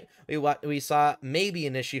watching Knight, we saw maybe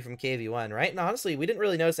an issue from KV1, right? And honestly, we didn't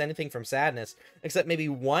really notice anything from Sadness except maybe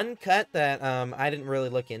one cut that I didn't really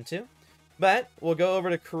look into. But we'll go over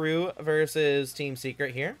to Crew versus Team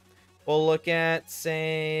Secret here. We'll look at,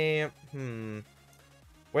 say,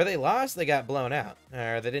 where they lost, they got blown out,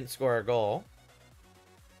 or they didn't score a goal.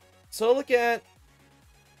 So we'll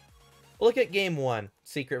look at game 1,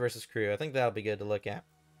 Secret versus Crew. I think that'll be good to look at.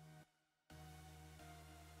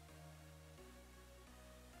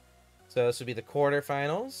 So this would be the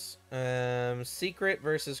quarterfinals. Secret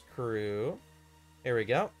versus Crew. Here we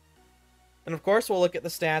go. And of course, we'll look at the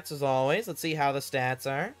stats as always. Let's see how the stats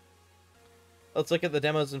are. Let's look at the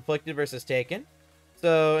demos inflicted versus taken.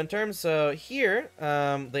 So in terms, here,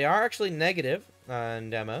 they are actually negative on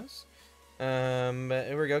demos. But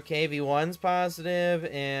here we go. KV1's positive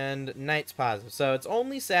and Knight's positive. So it's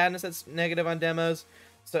only Sadness that's negative on demos.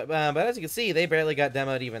 So, but as you can see, they barely got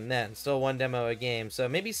demoed even then. Still one demo a game. So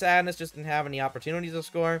maybe Sadness just didn't have any opportunities to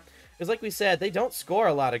score. Because like we said, they don't score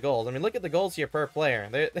a lot of goals. I mean, look at the goals here per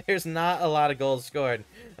player. There's not a lot of goals scored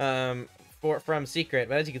from Secret.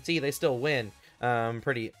 But as you can see, they still win.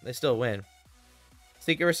 They still win.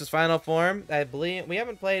 Secret versus Final Form. I believe we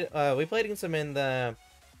haven't played. We played against them in the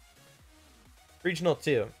Regional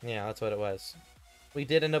 2. Yeah, that's what it was. We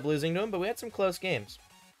did end up losing to them, but we had some close games.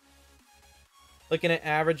 Looking at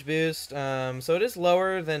average boost, so it is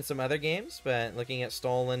lower than some other games, but looking at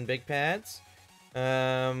stolen big pads,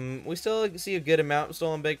 we still see a good amount of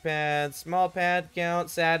stolen big pads. Small pad count,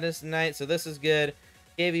 Sadness, Night, so this is good.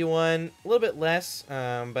 KV1, a little bit less,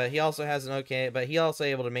 but he also has an okay, but he also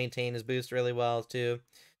able to maintain his boost really well too.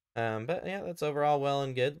 But yeah, that's overall well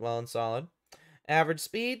and good, well and solid. Average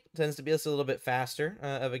speed tends to be just a little bit faster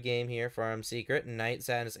of a game here for Secret, Night,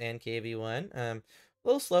 Sadness, and KV1. A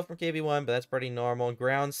little slow from KV1, but that's pretty normal.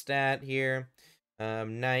 Ground stat here,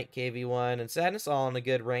 Night, KV1, and Sadness all in a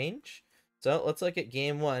good range. So let's look at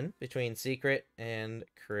game 1 between Secret and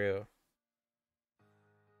Crew.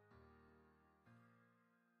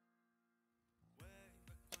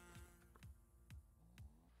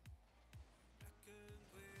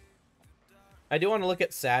 I do want to look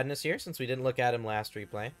at Sadness here, since we didn't look at him last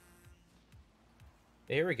replay.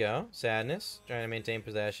 Here we go. Sadness, trying to maintain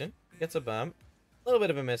possession. Gets a bump. A little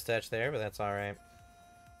bit of a mistouch there, but that's alright.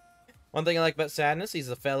 One thing I like about Sadness, he's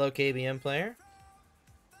a fellow KBM player.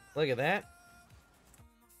 Look at that.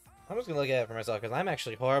 I'm just going to look at it for myself, because I'm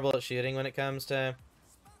actually horrible at shooting when it comes to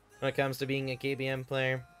being a KBM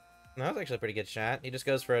player. And that was actually a pretty good shot. He just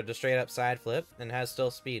goes for a straight up side flip, and has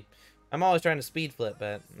still speed. I'm always trying to speed flip,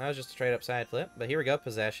 but that was just a straight up side flip. But here we go,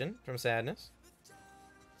 possession from Sadness.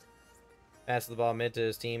 Passes the ball mid to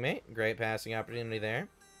his teammate. Great passing opportunity there.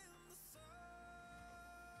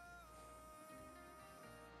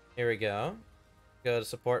 Here we go. Go to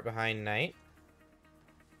support behind Knight.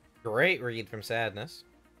 Great read from Sadness.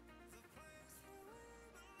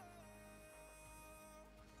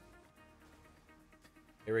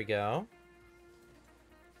 Here we go.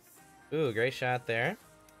 Ooh, great shot there.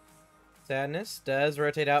 Sadness does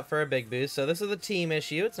rotate out for a big boost. So this is a team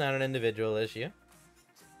issue. It's not an individual issue.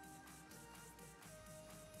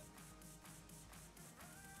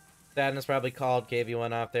 Sadness probably called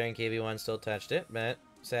KV1 off there, and KV1 still touched it, but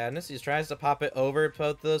Sadness. He tries to pop it over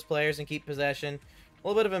both of those players and keep possession. A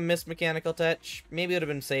little bit of a missed mechanical touch. Maybe it would have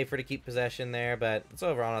been safer to keep possession there, but it's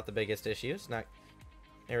overall not the biggest issue. It's not...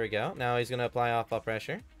 There we go. Now he's going to apply off-ball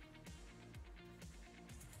pressure.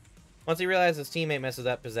 Once he realizes his teammate messes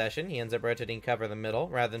up possession, he ends up rotating cover the middle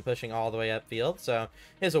rather than pushing all the way upfield. So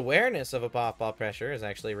his awareness of a off-ball pressure is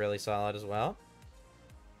actually really solid as well.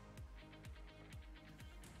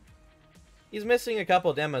 He's missing a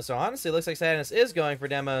couple demos, so honestly it looks like Sadness is going for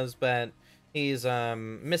demos, but he's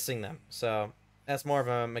missing them. So that's more of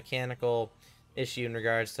a mechanical issue in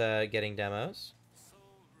regards to getting demos.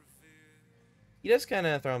 He does kind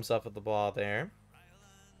of throw himself at the ball there.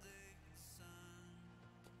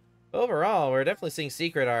 Overall, we're definitely seeing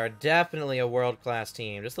Secret are definitely a world-class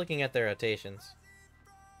team, just looking at their rotations.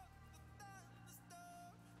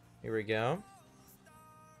 Here we go.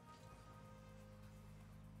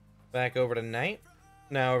 Back over to Knight.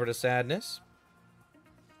 Now over to Sadness.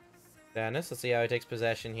 Sadness, let's see how he takes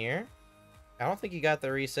possession here. I don't think he got the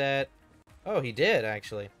reset. Oh, he did,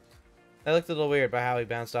 actually. That looked a little weird by how he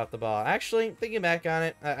bounced off the ball. Actually, thinking back on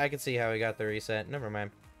it, I can see how he got the reset. Never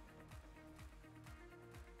mind.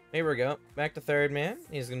 Here we go. Back to third man.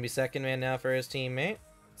 He's going to be second man now for his teammate.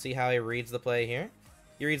 See how he reads the play here.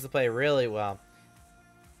 He reads the play really well.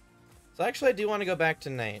 So actually, I do want to go back to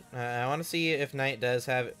Knight. I want to see if Knight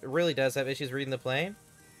really does have issues reading the play.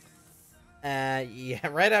 Yeah,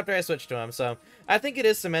 right after I switched to him. So I think it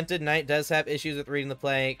is cemented. Knight does have issues with reading the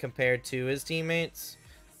play compared to his teammates.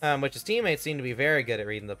 Which his teammates seem to be very good at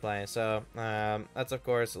reading the play. So that's, of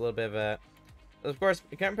course, a little bit of a... Of course,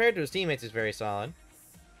 compared to his teammates, he's very solid.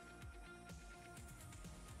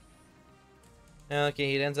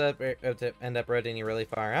 Okay, he ends up rotating really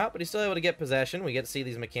far out, but he's still able to get possession. We get to see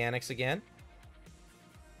these mechanics again.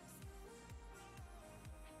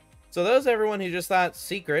 So those everyone who just thought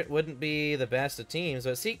Secret wouldn't be the best of teams,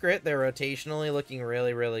 but Secret, they're rotationally looking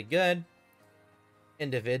really, really good.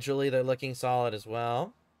 Individually, they're looking solid as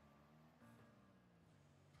well.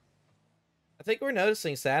 I think we're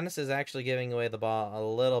noticing Sadness is actually giving away the ball a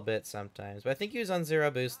little bit sometimes, but I think he was on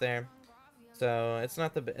 0 boost there. So it's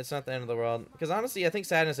not the end of the world. Because honestly, I think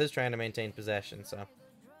Sadness is trying to maintain possession. So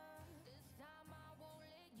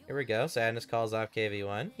here we go. Sadness calls off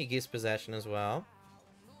KV1. He keeps possession as well.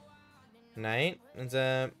 Knight. And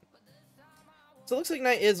so it looks like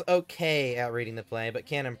Knight is okay at reading the play, but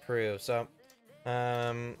can improve. So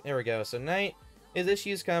here we go. So Knight, his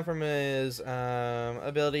issues come from his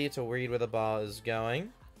ability to read where the ball is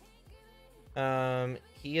going.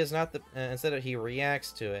 He is not the instead of he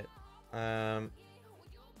reacts to it.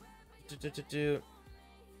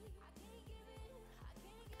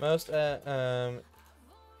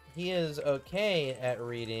 He is okay at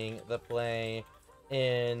reading the play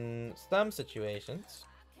in some situations.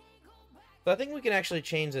 So I think we can actually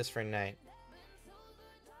change this for Knight.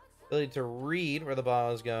 Ability to read where the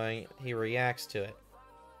ball is going, he reacts to it.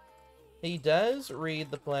 He does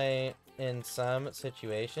read the play in some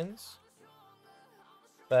situations,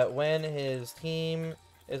 but when his team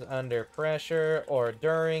is under pressure or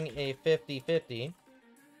during a 50-50,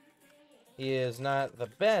 he is not the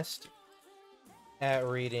best at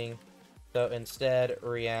reading, so instead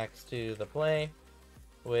reacts to the play,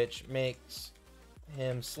 which makes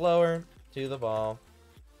him slower to the ball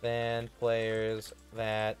than players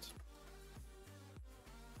that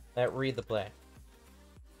read the play.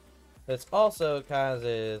 This also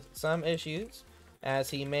causes some issues, as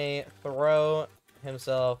he may throw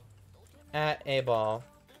himself at a ball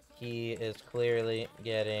he is clearly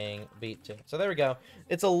getting beat to. So there we go.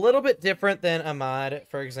 It's a little bit different than Ahmad,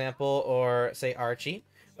 for example, or say Archie,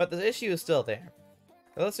 but the issue is still there.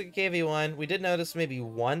 So let's look at KV1. We did notice maybe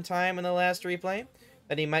one time in the last replay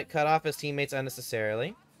that he might cut off his teammates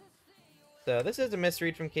unnecessarily. So this is a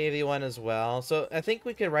misread from KV1 as well. So I think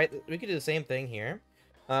we could do the same thing here.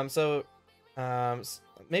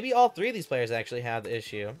 Maybe all three of these players actually have the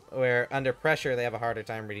issue where under pressure they have a harder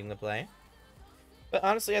time reading the play. But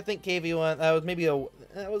honestly, I think KV1,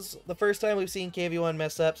 that was the first time we've seen KV1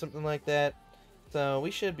 mess up, something like that. So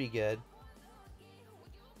we should be good.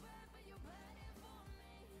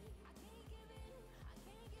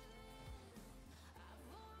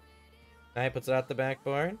 Knight puts it out the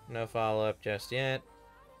backboard. No follow-up just yet.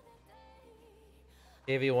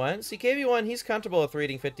 KV1. See, KV1, he's comfortable with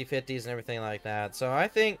reading 50-50s and everything like that. So I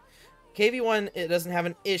think KV1, it doesn't have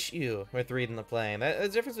an issue with reading the play. There's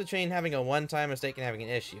a difference between having a one-time mistake and having an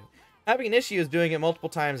issue. Having an issue is doing it multiple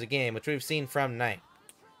times a game, which we've seen from Knight.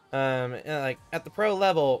 Like, at the pro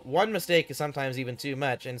level, one mistake is sometimes even too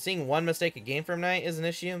much, and seeing one mistake a game from Knight is an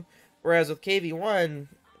issue. Whereas with KV1,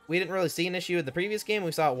 we didn't really see an issue in the previous game.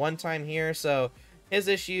 We saw it one time here, so His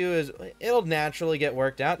issue is, it'll naturally get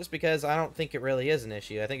worked out just because I don't think it really is an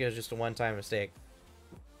issue. I think it was just a one-time mistake.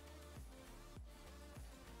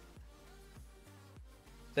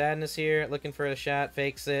 Sadness here, looking for a shot,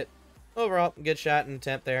 fakes it. Overall, good shot and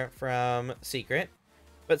attempt there from Secret.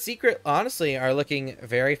 But Secret, honestly, are looking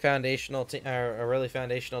very foundational, a really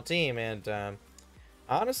foundational team. And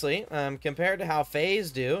honestly, compared to how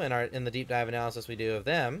FaZe do in the deep dive analysis we do of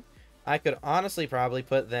them, I could honestly probably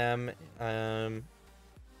put them.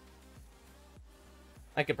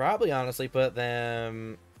 I could probably honestly put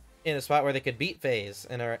them in a spot where they could beat FaZe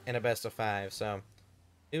in a best of 5. So,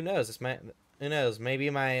 who knows? Who knows? Maybe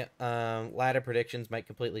my ladder predictions might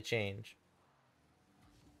completely change.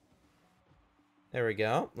 There we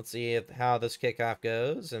go. Let's see how this kickoff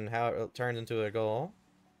goes and how it turns into a goal.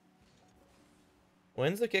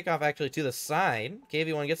 Wins the kickoff actually to the side.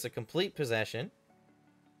 KV1 gets a complete possession.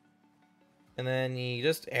 And then he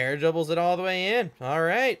just air dribbles it all the way in. All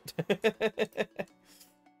right.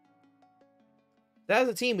 As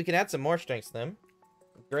a team, we can add some more strengths to them.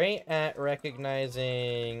 Great at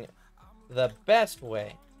recognizing the best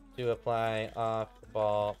way to apply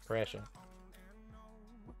off-ball pressure.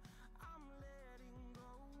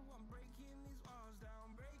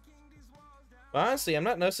 Honestly, I'm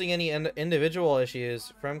not noticing any individual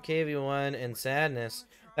issues from KV1 and Sadness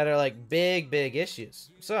that are like big issues.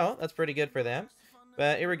 So, that's pretty good for them.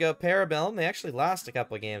 But here we go, Parabellum. They actually lost a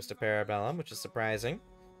couple of games to Parabellum, which is surprising.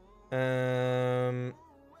 We can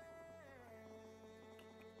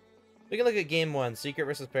look at game 1, Secret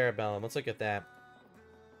versus Parabellum. Let's look at that.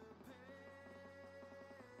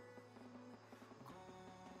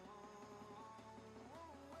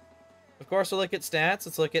 Of course, we'll look at stats.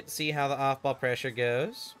 Let's look at see how the off-ball pressure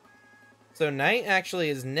goes. So Knight actually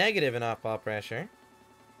is negative in off-ball pressure.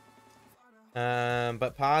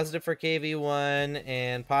 But positive for KV1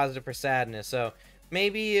 and positive for Sadness. So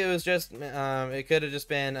maybe it was just, it could have just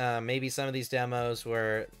been maybe some of these demos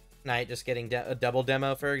were Knight just getting a double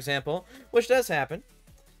demo, for example, which does happen.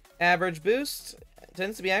 Average boost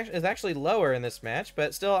tends to be is actually lower in this match,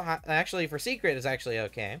 but still actually for Secret is actually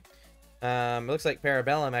okay. It looks like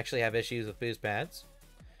Parabellum actually have issues with boost pads.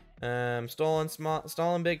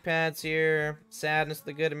 Stolen big pads here. Sadness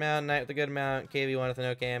with a good amount, Knight with a good amount, KV1 with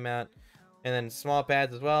an okay amount. And then small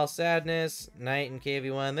pads as well. Sadness, Knight, and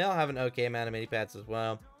KV1, they all have an okay amount of mini pads as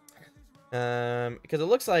well. Because it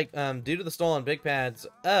looks like, due to the stolen big pads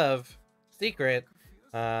of Secret,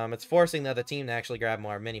 it's forcing the other team to actually grab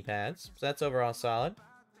more mini pads. So that's overall solid.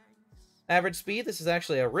 Average speed, this is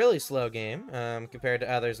actually a really slow game compared to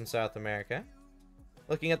others in South America.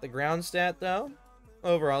 Looking at the ground stat, though,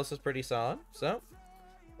 overall this is pretty solid. So,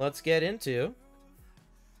 let's get into...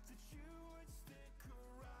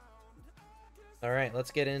 Alright, let's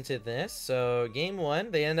get into this. So, game 1,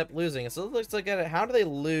 they end up losing. So, let's look at it. How do they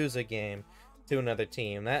lose a game to another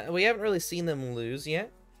team? We haven't really seen them lose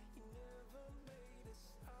yet.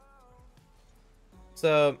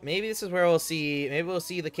 So, maybe this is where we'll see... Maybe we'll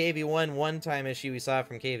see the KV1 one-time issue we saw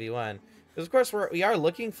from KV1. Because, of course, we are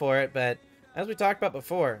looking for it, but as we talked about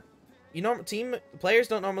before, players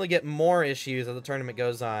don't normally get more issues as the tournament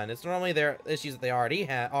goes on. It's normally their issues that they already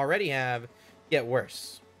have get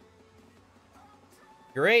worse.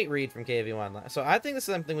 Great read from KV1. So I think this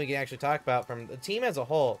is something we can actually talk about from the team as a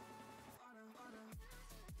whole.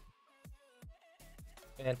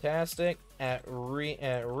 Fantastic at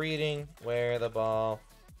reading where the ball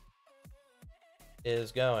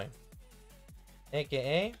is going.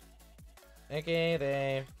 AKA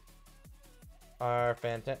they are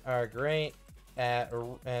great at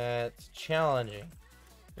challenging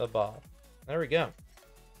the ball. There we go.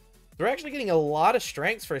 We're actually getting a lot of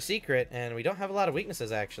strengths for Secret, and we don't have a lot of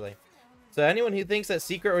weaknesses, actually. So anyone who thinks that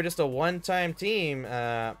Secret were just a one-time team,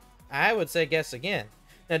 I would say guess again.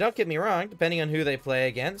 Now, don't get me wrong. Depending on who they play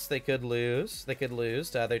against, they could lose. They could lose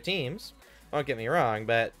to other teams. Don't get me wrong,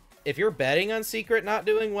 but if you're betting on Secret not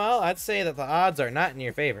doing well, I'd say that the odds are not in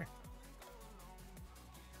your favor.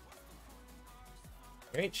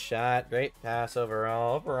 Great shot. Great pass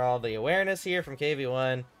overall. Overall, the awareness here from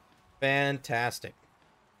KV1, fantastic.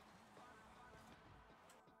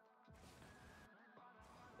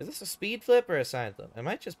 Is this a speed flip or a side flip? It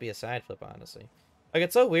might just be a side flip, honestly. Like,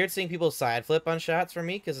 it's so weird seeing people side flip on shots for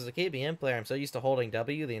me, because as a KBM player, I'm so used to holding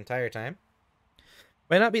W the entire time.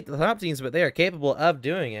 Might not beat the top teams, but they are capable of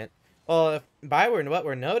doing it. Well, by what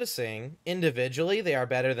we're noticing, individually, they are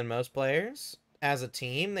better than most players. As a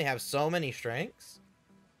team, they have so many strengths.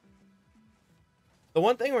 The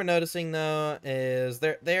one thing we're noticing, though, is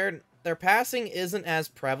their passing isn't as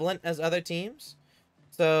prevalent as other teams.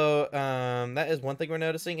 So that is one thing we're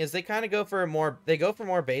noticing, is they kind of go for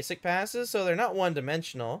more basic passes, so they're not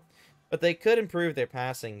one-dimensional, but they could improve their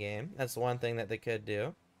passing game. That's one thing that they could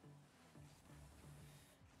do.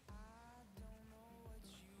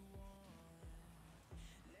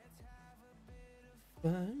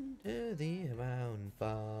 Under the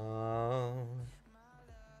downfall.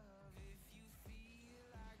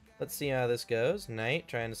 Let's see how this goes. Knight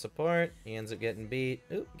trying to support. He ends up getting beat.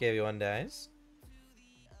 Oop, KV1 dies.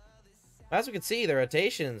 As we can see, the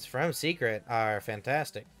rotations from Secret are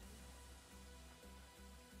fantastic.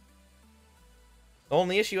 The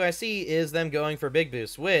only issue I see is them going for big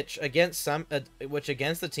boost, which against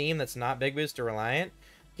the team that's not big booster reliant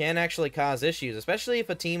can actually cause issues, especially if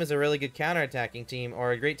a team is a really good counterattacking team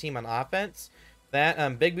or a great team on offense.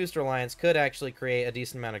 That big boost reliance could actually create a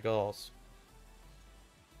decent amount of goals.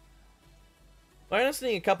 I'm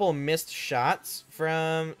noticing a couple missed shots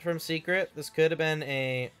from Secret. This could have been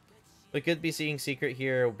a... We could be seeing Secret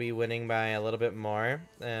here be winning by a little bit more.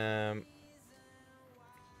 Here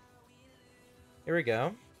we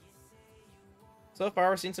go. So far,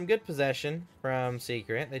 we're seeing some good possession from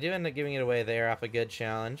Secret. They do end up giving it away there off a good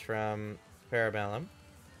challenge from Parabellum.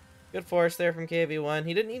 Good force there from KV1.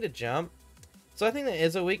 He didn't need to jump. So I think that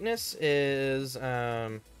is a weakness, is...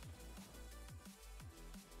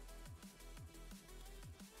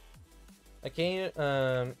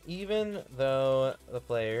 even though the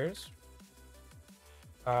players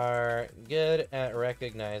are good at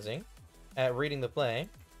reading the play,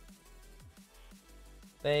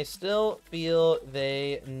 they still feel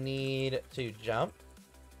they need to jump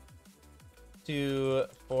to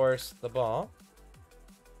force the ball,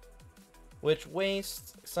 which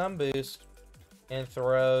wastes some boost and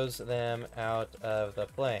throws them out of the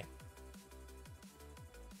play,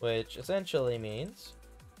 which essentially means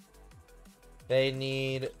they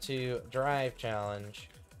need to drive challenge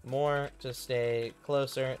more to stay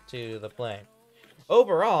closer to the play.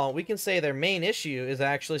 Overall, we can say their main issue is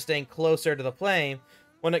actually staying closer to the play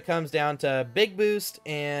when it comes down to big boost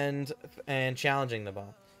and challenging the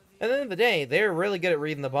ball. At the end of the day, they're really good at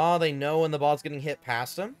reading the ball. They know when the ball's getting hit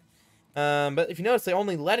past them. But if you notice, they're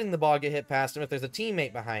only letting the ball get hit past them if there's a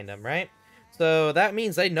teammate behind them, right? So that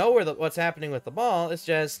means they know what's happening with the ball. It's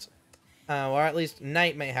just... or at least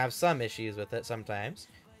Knight may have some issues with it sometimes.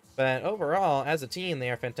 But overall, as a team,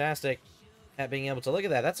 they are fantastic at being able to look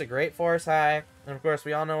at that. That's a great force high. And of course,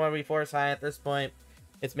 we all know why we force high at this point.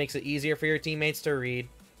 It makes it easier for your teammates to read.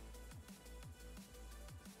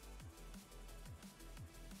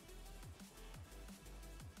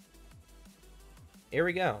 Here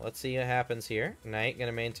we go. Let's see what happens here. Knight going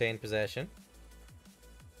to maintain possession.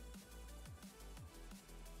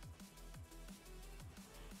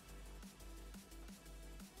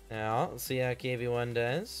 Now, let's see how KV1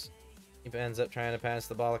 does. He ends up trying to pass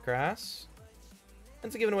the ball across.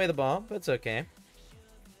 Ends up giving away the ball, but it's okay.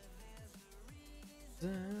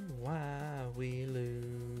 Then why we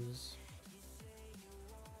lose.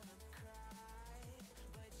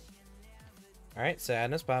 Alright,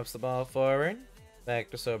 Sadness pops the ball forward.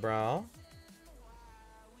 Back to Sobral.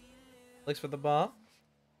 Looks for the ball.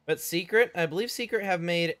 But Secret, I believe Secret have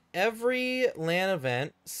made every LAN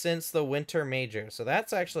event since the Winter Major. So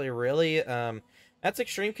that's actually really, that's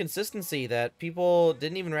extreme consistency that people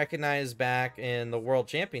didn't even recognize back in the World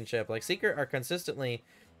Championship. Like, Secret are consistently,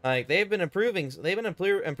 like, they've been improving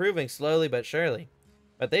slowly but surely.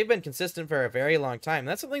 But they've been consistent for a very long time.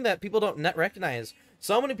 That's something that people don't recognize.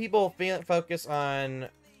 So many people focus on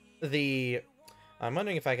the... I'm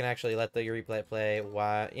wondering if I can actually let the replay play.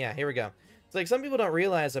 Why? Yeah, here we go. It's like some people don't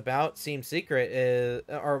realize about Team Secret is,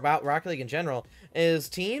 or about Rocket League in general, is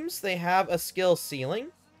teams, they have a skill ceiling,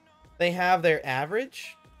 they have their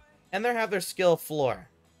average, and they have their skill floor.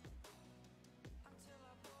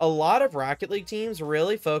 A lot of Rocket League teams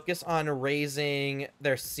really focus on raising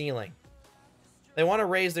their ceiling. They want to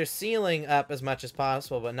raise their ceiling up as much as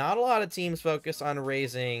possible, but not a lot of teams focus on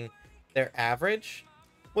raising their average,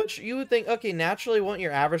 which you would think, okay, naturally won't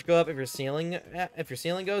your average go up if your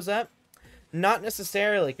ceiling goes up? Not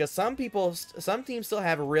necessarily, because some teams still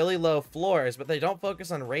have really low floors, but they don't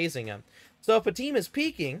focus on raising them. So if a team is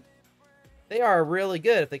peaking, they are really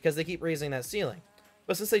good because they keep raising that ceiling.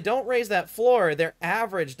 But since they don't raise that floor, their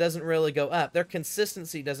average doesn't really go up. Their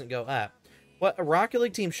consistency doesn't go up. What a Rocket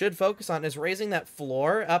League team should focus on is raising that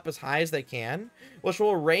floor up as high as they can, which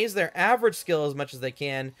will raise their average skill as much as they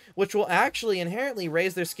can, which will actually inherently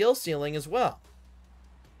raise their skill ceiling as well.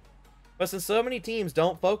 But since so many teams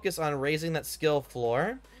don't focus on raising that skill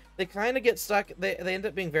floor, they kind of get stuck. They end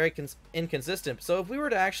up being very inconsistent. So if we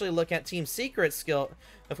were to actually look at Team Secret's skill,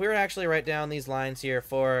 if we were to actually write down these lines here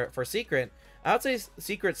for Secret, I would say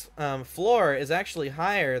Secret's floor is actually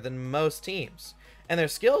higher than most teams. And their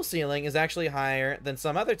skill ceiling is actually higher than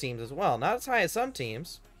some other teams as well. Not as high as some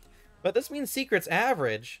teams, but this means Secret's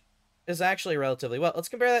average is actually relatively well. Let's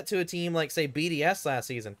compare that to a team like, say, BDS last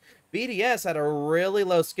season. BDS had a really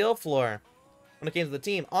low skill floor when it came to the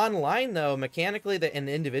team. Online, though, mechanically and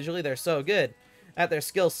individually, they're so good that their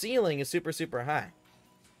skill ceiling is super, super high.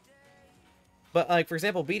 But, like, for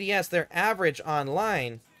example, BDS, their average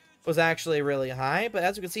online was actually really high, but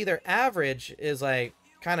as you can see, their average is, like,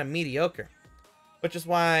 kind of mediocre. Which is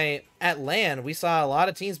why, at LAN, we saw a lot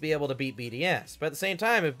of teams be able to beat BDS. But at the same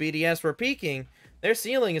time, if BDS were peaking, their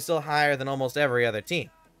ceiling is still higher than almost every other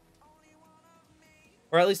team.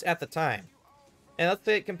 Or at least at the time. And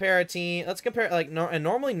let's compare a team, let's compare, like,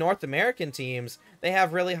 normally North American teams, they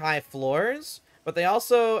have really high floors, but they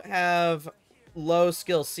also have low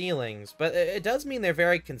skill ceilings. But it does mean they're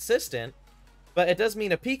very consistent, but it does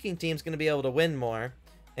mean a peaking team's going to be able to win more.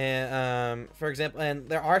 And for example, and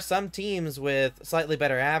there are some teams with slightly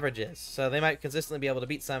better averages, so they might consistently be able to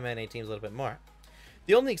beat some NA teams a little bit more.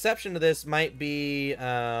 The only exception to this might be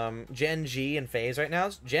Gen G and FaZe right now.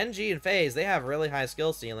 Gen G and FaZe, they have really high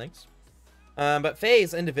skill ceilings. But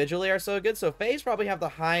FaZe individually are so good, so FaZe probably have the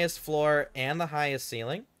highest floor and the highest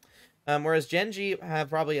ceiling. Whereas Gen G have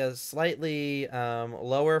probably a slightly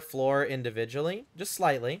lower floor individually, just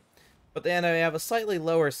slightly. But then they have a slightly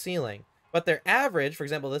lower ceiling. But their average, for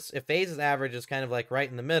example, if FaZe's average is kind of like right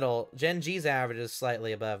in the middle, Gen G's average is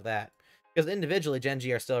slightly above that. Because individually, Gen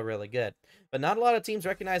G are still really good. But not a lot of teams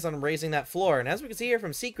recognize on raising that floor. And as we can see here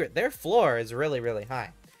from Secret, their floor is really, really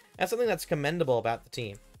high. That's something that's commendable about the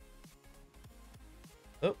team.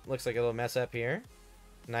 Oh, looks like a little mess up here.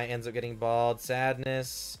 Knight ends up getting balled.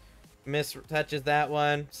 Sadness. Mistouches that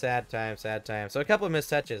one. Sad time, sad time. So a couple of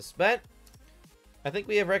mistouches. But I think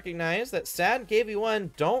we have recognized that Sad and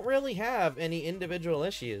KV1 don't really have any individual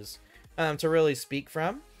issues to really speak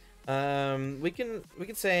from. We can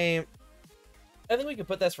say, I think we can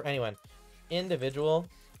put this for anyone. Individual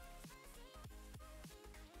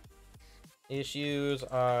issues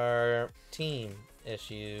are team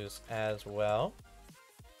issues as well.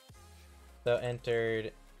 So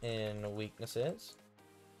entered in weaknesses.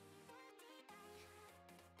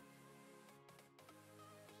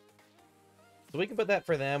 So we can put that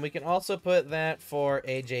for them. We can also put that for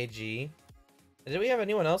AJG. Do we have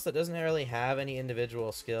anyone else that doesn't really have any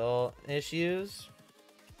individual skill issues?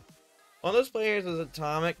 One of those players was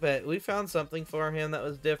Atomic, but we found something for him that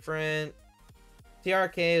was different.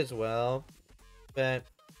 TRK as well. But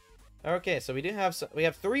okay, so we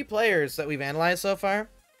have 3 players that we've analyzed so far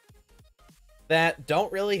that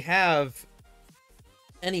don't really have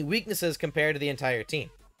any weaknesses compared to the entire team.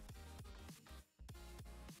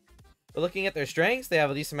 But looking at their strengths, they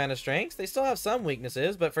have a decent amount of strengths. They still have some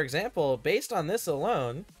weaknesses, but for example, based on this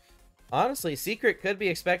alone, honestly, Secret could be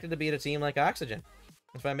expected to beat a team like Oxygen,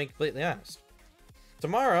 if I'm being completely honest.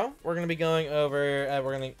 Tomorrow, we're going to be going over,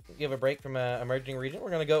 we're going to give a break from emerging region. We're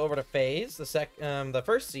going to go over to FaZe, the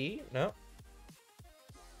first C. No,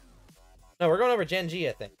 we're going over Gen G,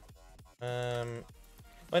 I think.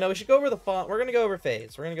 Oh no, we should go over the font. We're going to go over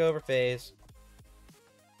FaZe. We're going to go over FaZe.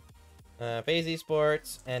 FaZe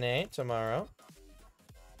Esports NA tomorrow.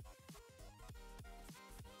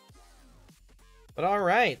 But all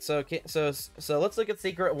right, so let's look at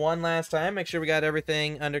Secret one last time. Make sure we got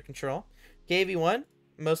everything under control. KV1,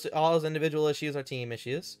 all his individual issues are team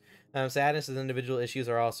issues. Sadness, his individual issues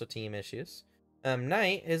are also team issues.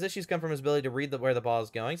 Knight, his issues come from his ability to read where the ball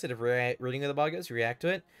is going. Instead of reading where the ball goes, react to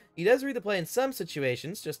it. He does read the play in some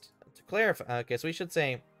situations, just to clarify. Okay, so we should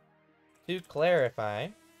say, to clarify.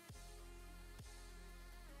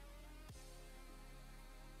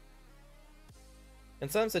 In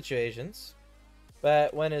some situations,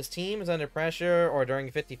 but when his team is under pressure or during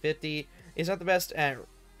 50-50, he's not the best at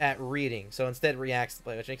reading, so instead reacts to the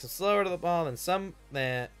play, which makes him slower to the ball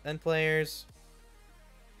than players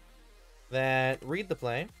that read the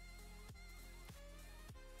play.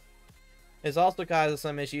 This also causes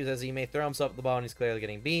some issues as he may throw himself at the ball and he's clearly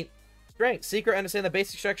getting beat. Strength. Secret understand the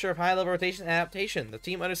basic structure of high-level rotation and adaptation. The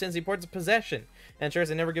team understands the importance of possession and ensures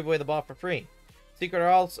they never give away the ball for free. Secret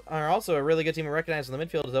are also a really good team to recognize when the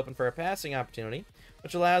midfield is open for a passing opportunity,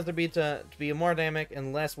 which allows there to be more dynamic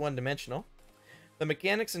and less one-dimensional. The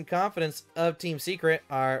mechanics and confidence of Team Secret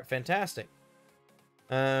are fantastic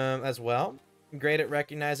as well. Great at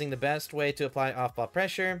recognizing the best way to apply off-ball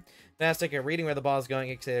pressure. Fantastic at reading where the ball is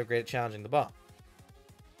going. They're great at challenging the ball.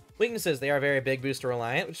 Weaknesses: they are very big booster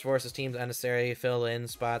reliant, which forces teams to unnecessarily fill in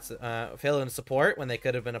support when they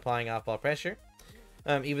could have been applying off-ball pressure.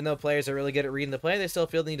 Even though players are really good at reading the play, they still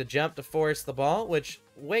feel the need to jump to force the ball, which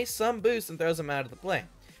wastes some boost and throws them out of the play.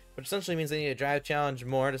 Which essentially means they need to drive challenge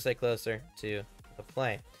more to stay closer to the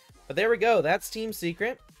play. But there we go. That's Team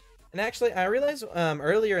Secret. And actually, I realized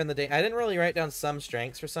earlier in the day, I didn't really write down some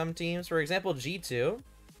strengths for some teams. For example, G2.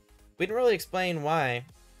 We didn't really explain why.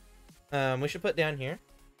 We should put down here.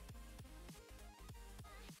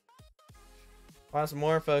 Was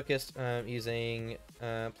more focused using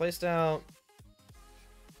playstyle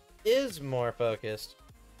is more focused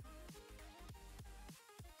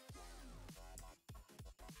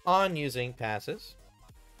on using passes.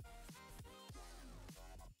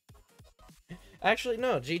 Actually,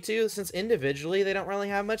 no, G2, since individually they don't really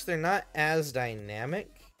have much, they're not as dynamic.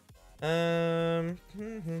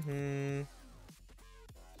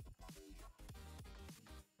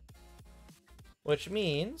 Which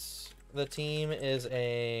means the team is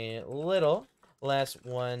a little less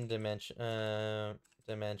dimensional.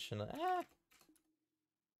 Dimensional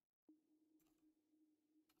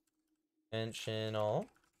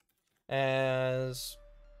as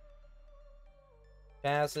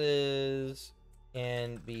passes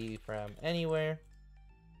can be from anywhere.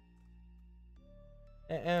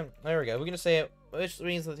 And there we go. We're gonna say it, which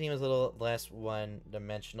means the team is a little less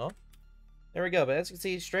one-dimensional. There we go. But as you can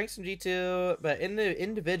see, strengths in G2, but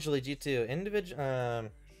individually G2,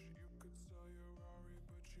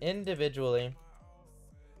 individually,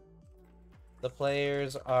 the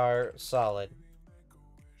players are solid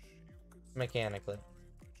mechanically.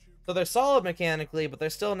 So they're solid mechanically, but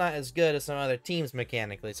they're still not as good as some other teams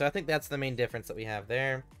mechanically. So I think that's the main difference that we have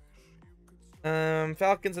there.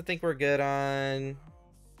 Falcons, I think we're good on.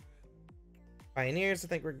 Pioneers, I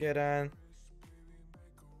think we're good on.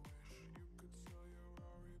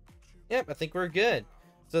 Yep, I think we're good.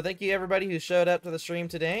 So thank you everybody who showed up to the stream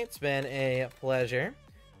today. It's been a pleasure.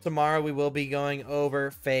 Tomorrow we will be going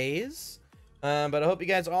over phase. But I hope you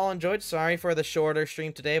guys all enjoyed. Sorry for the shorter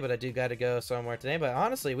stream today, but I do got to go somewhere today. But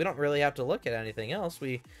honestly, we don't really have to look at anything else.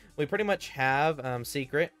 We pretty much have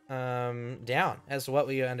Secret down as to what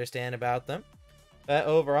we understand about them. But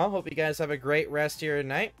overall, hope you guys have a great rest of your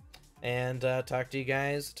night. And talk to you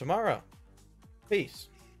guys tomorrow. Peace.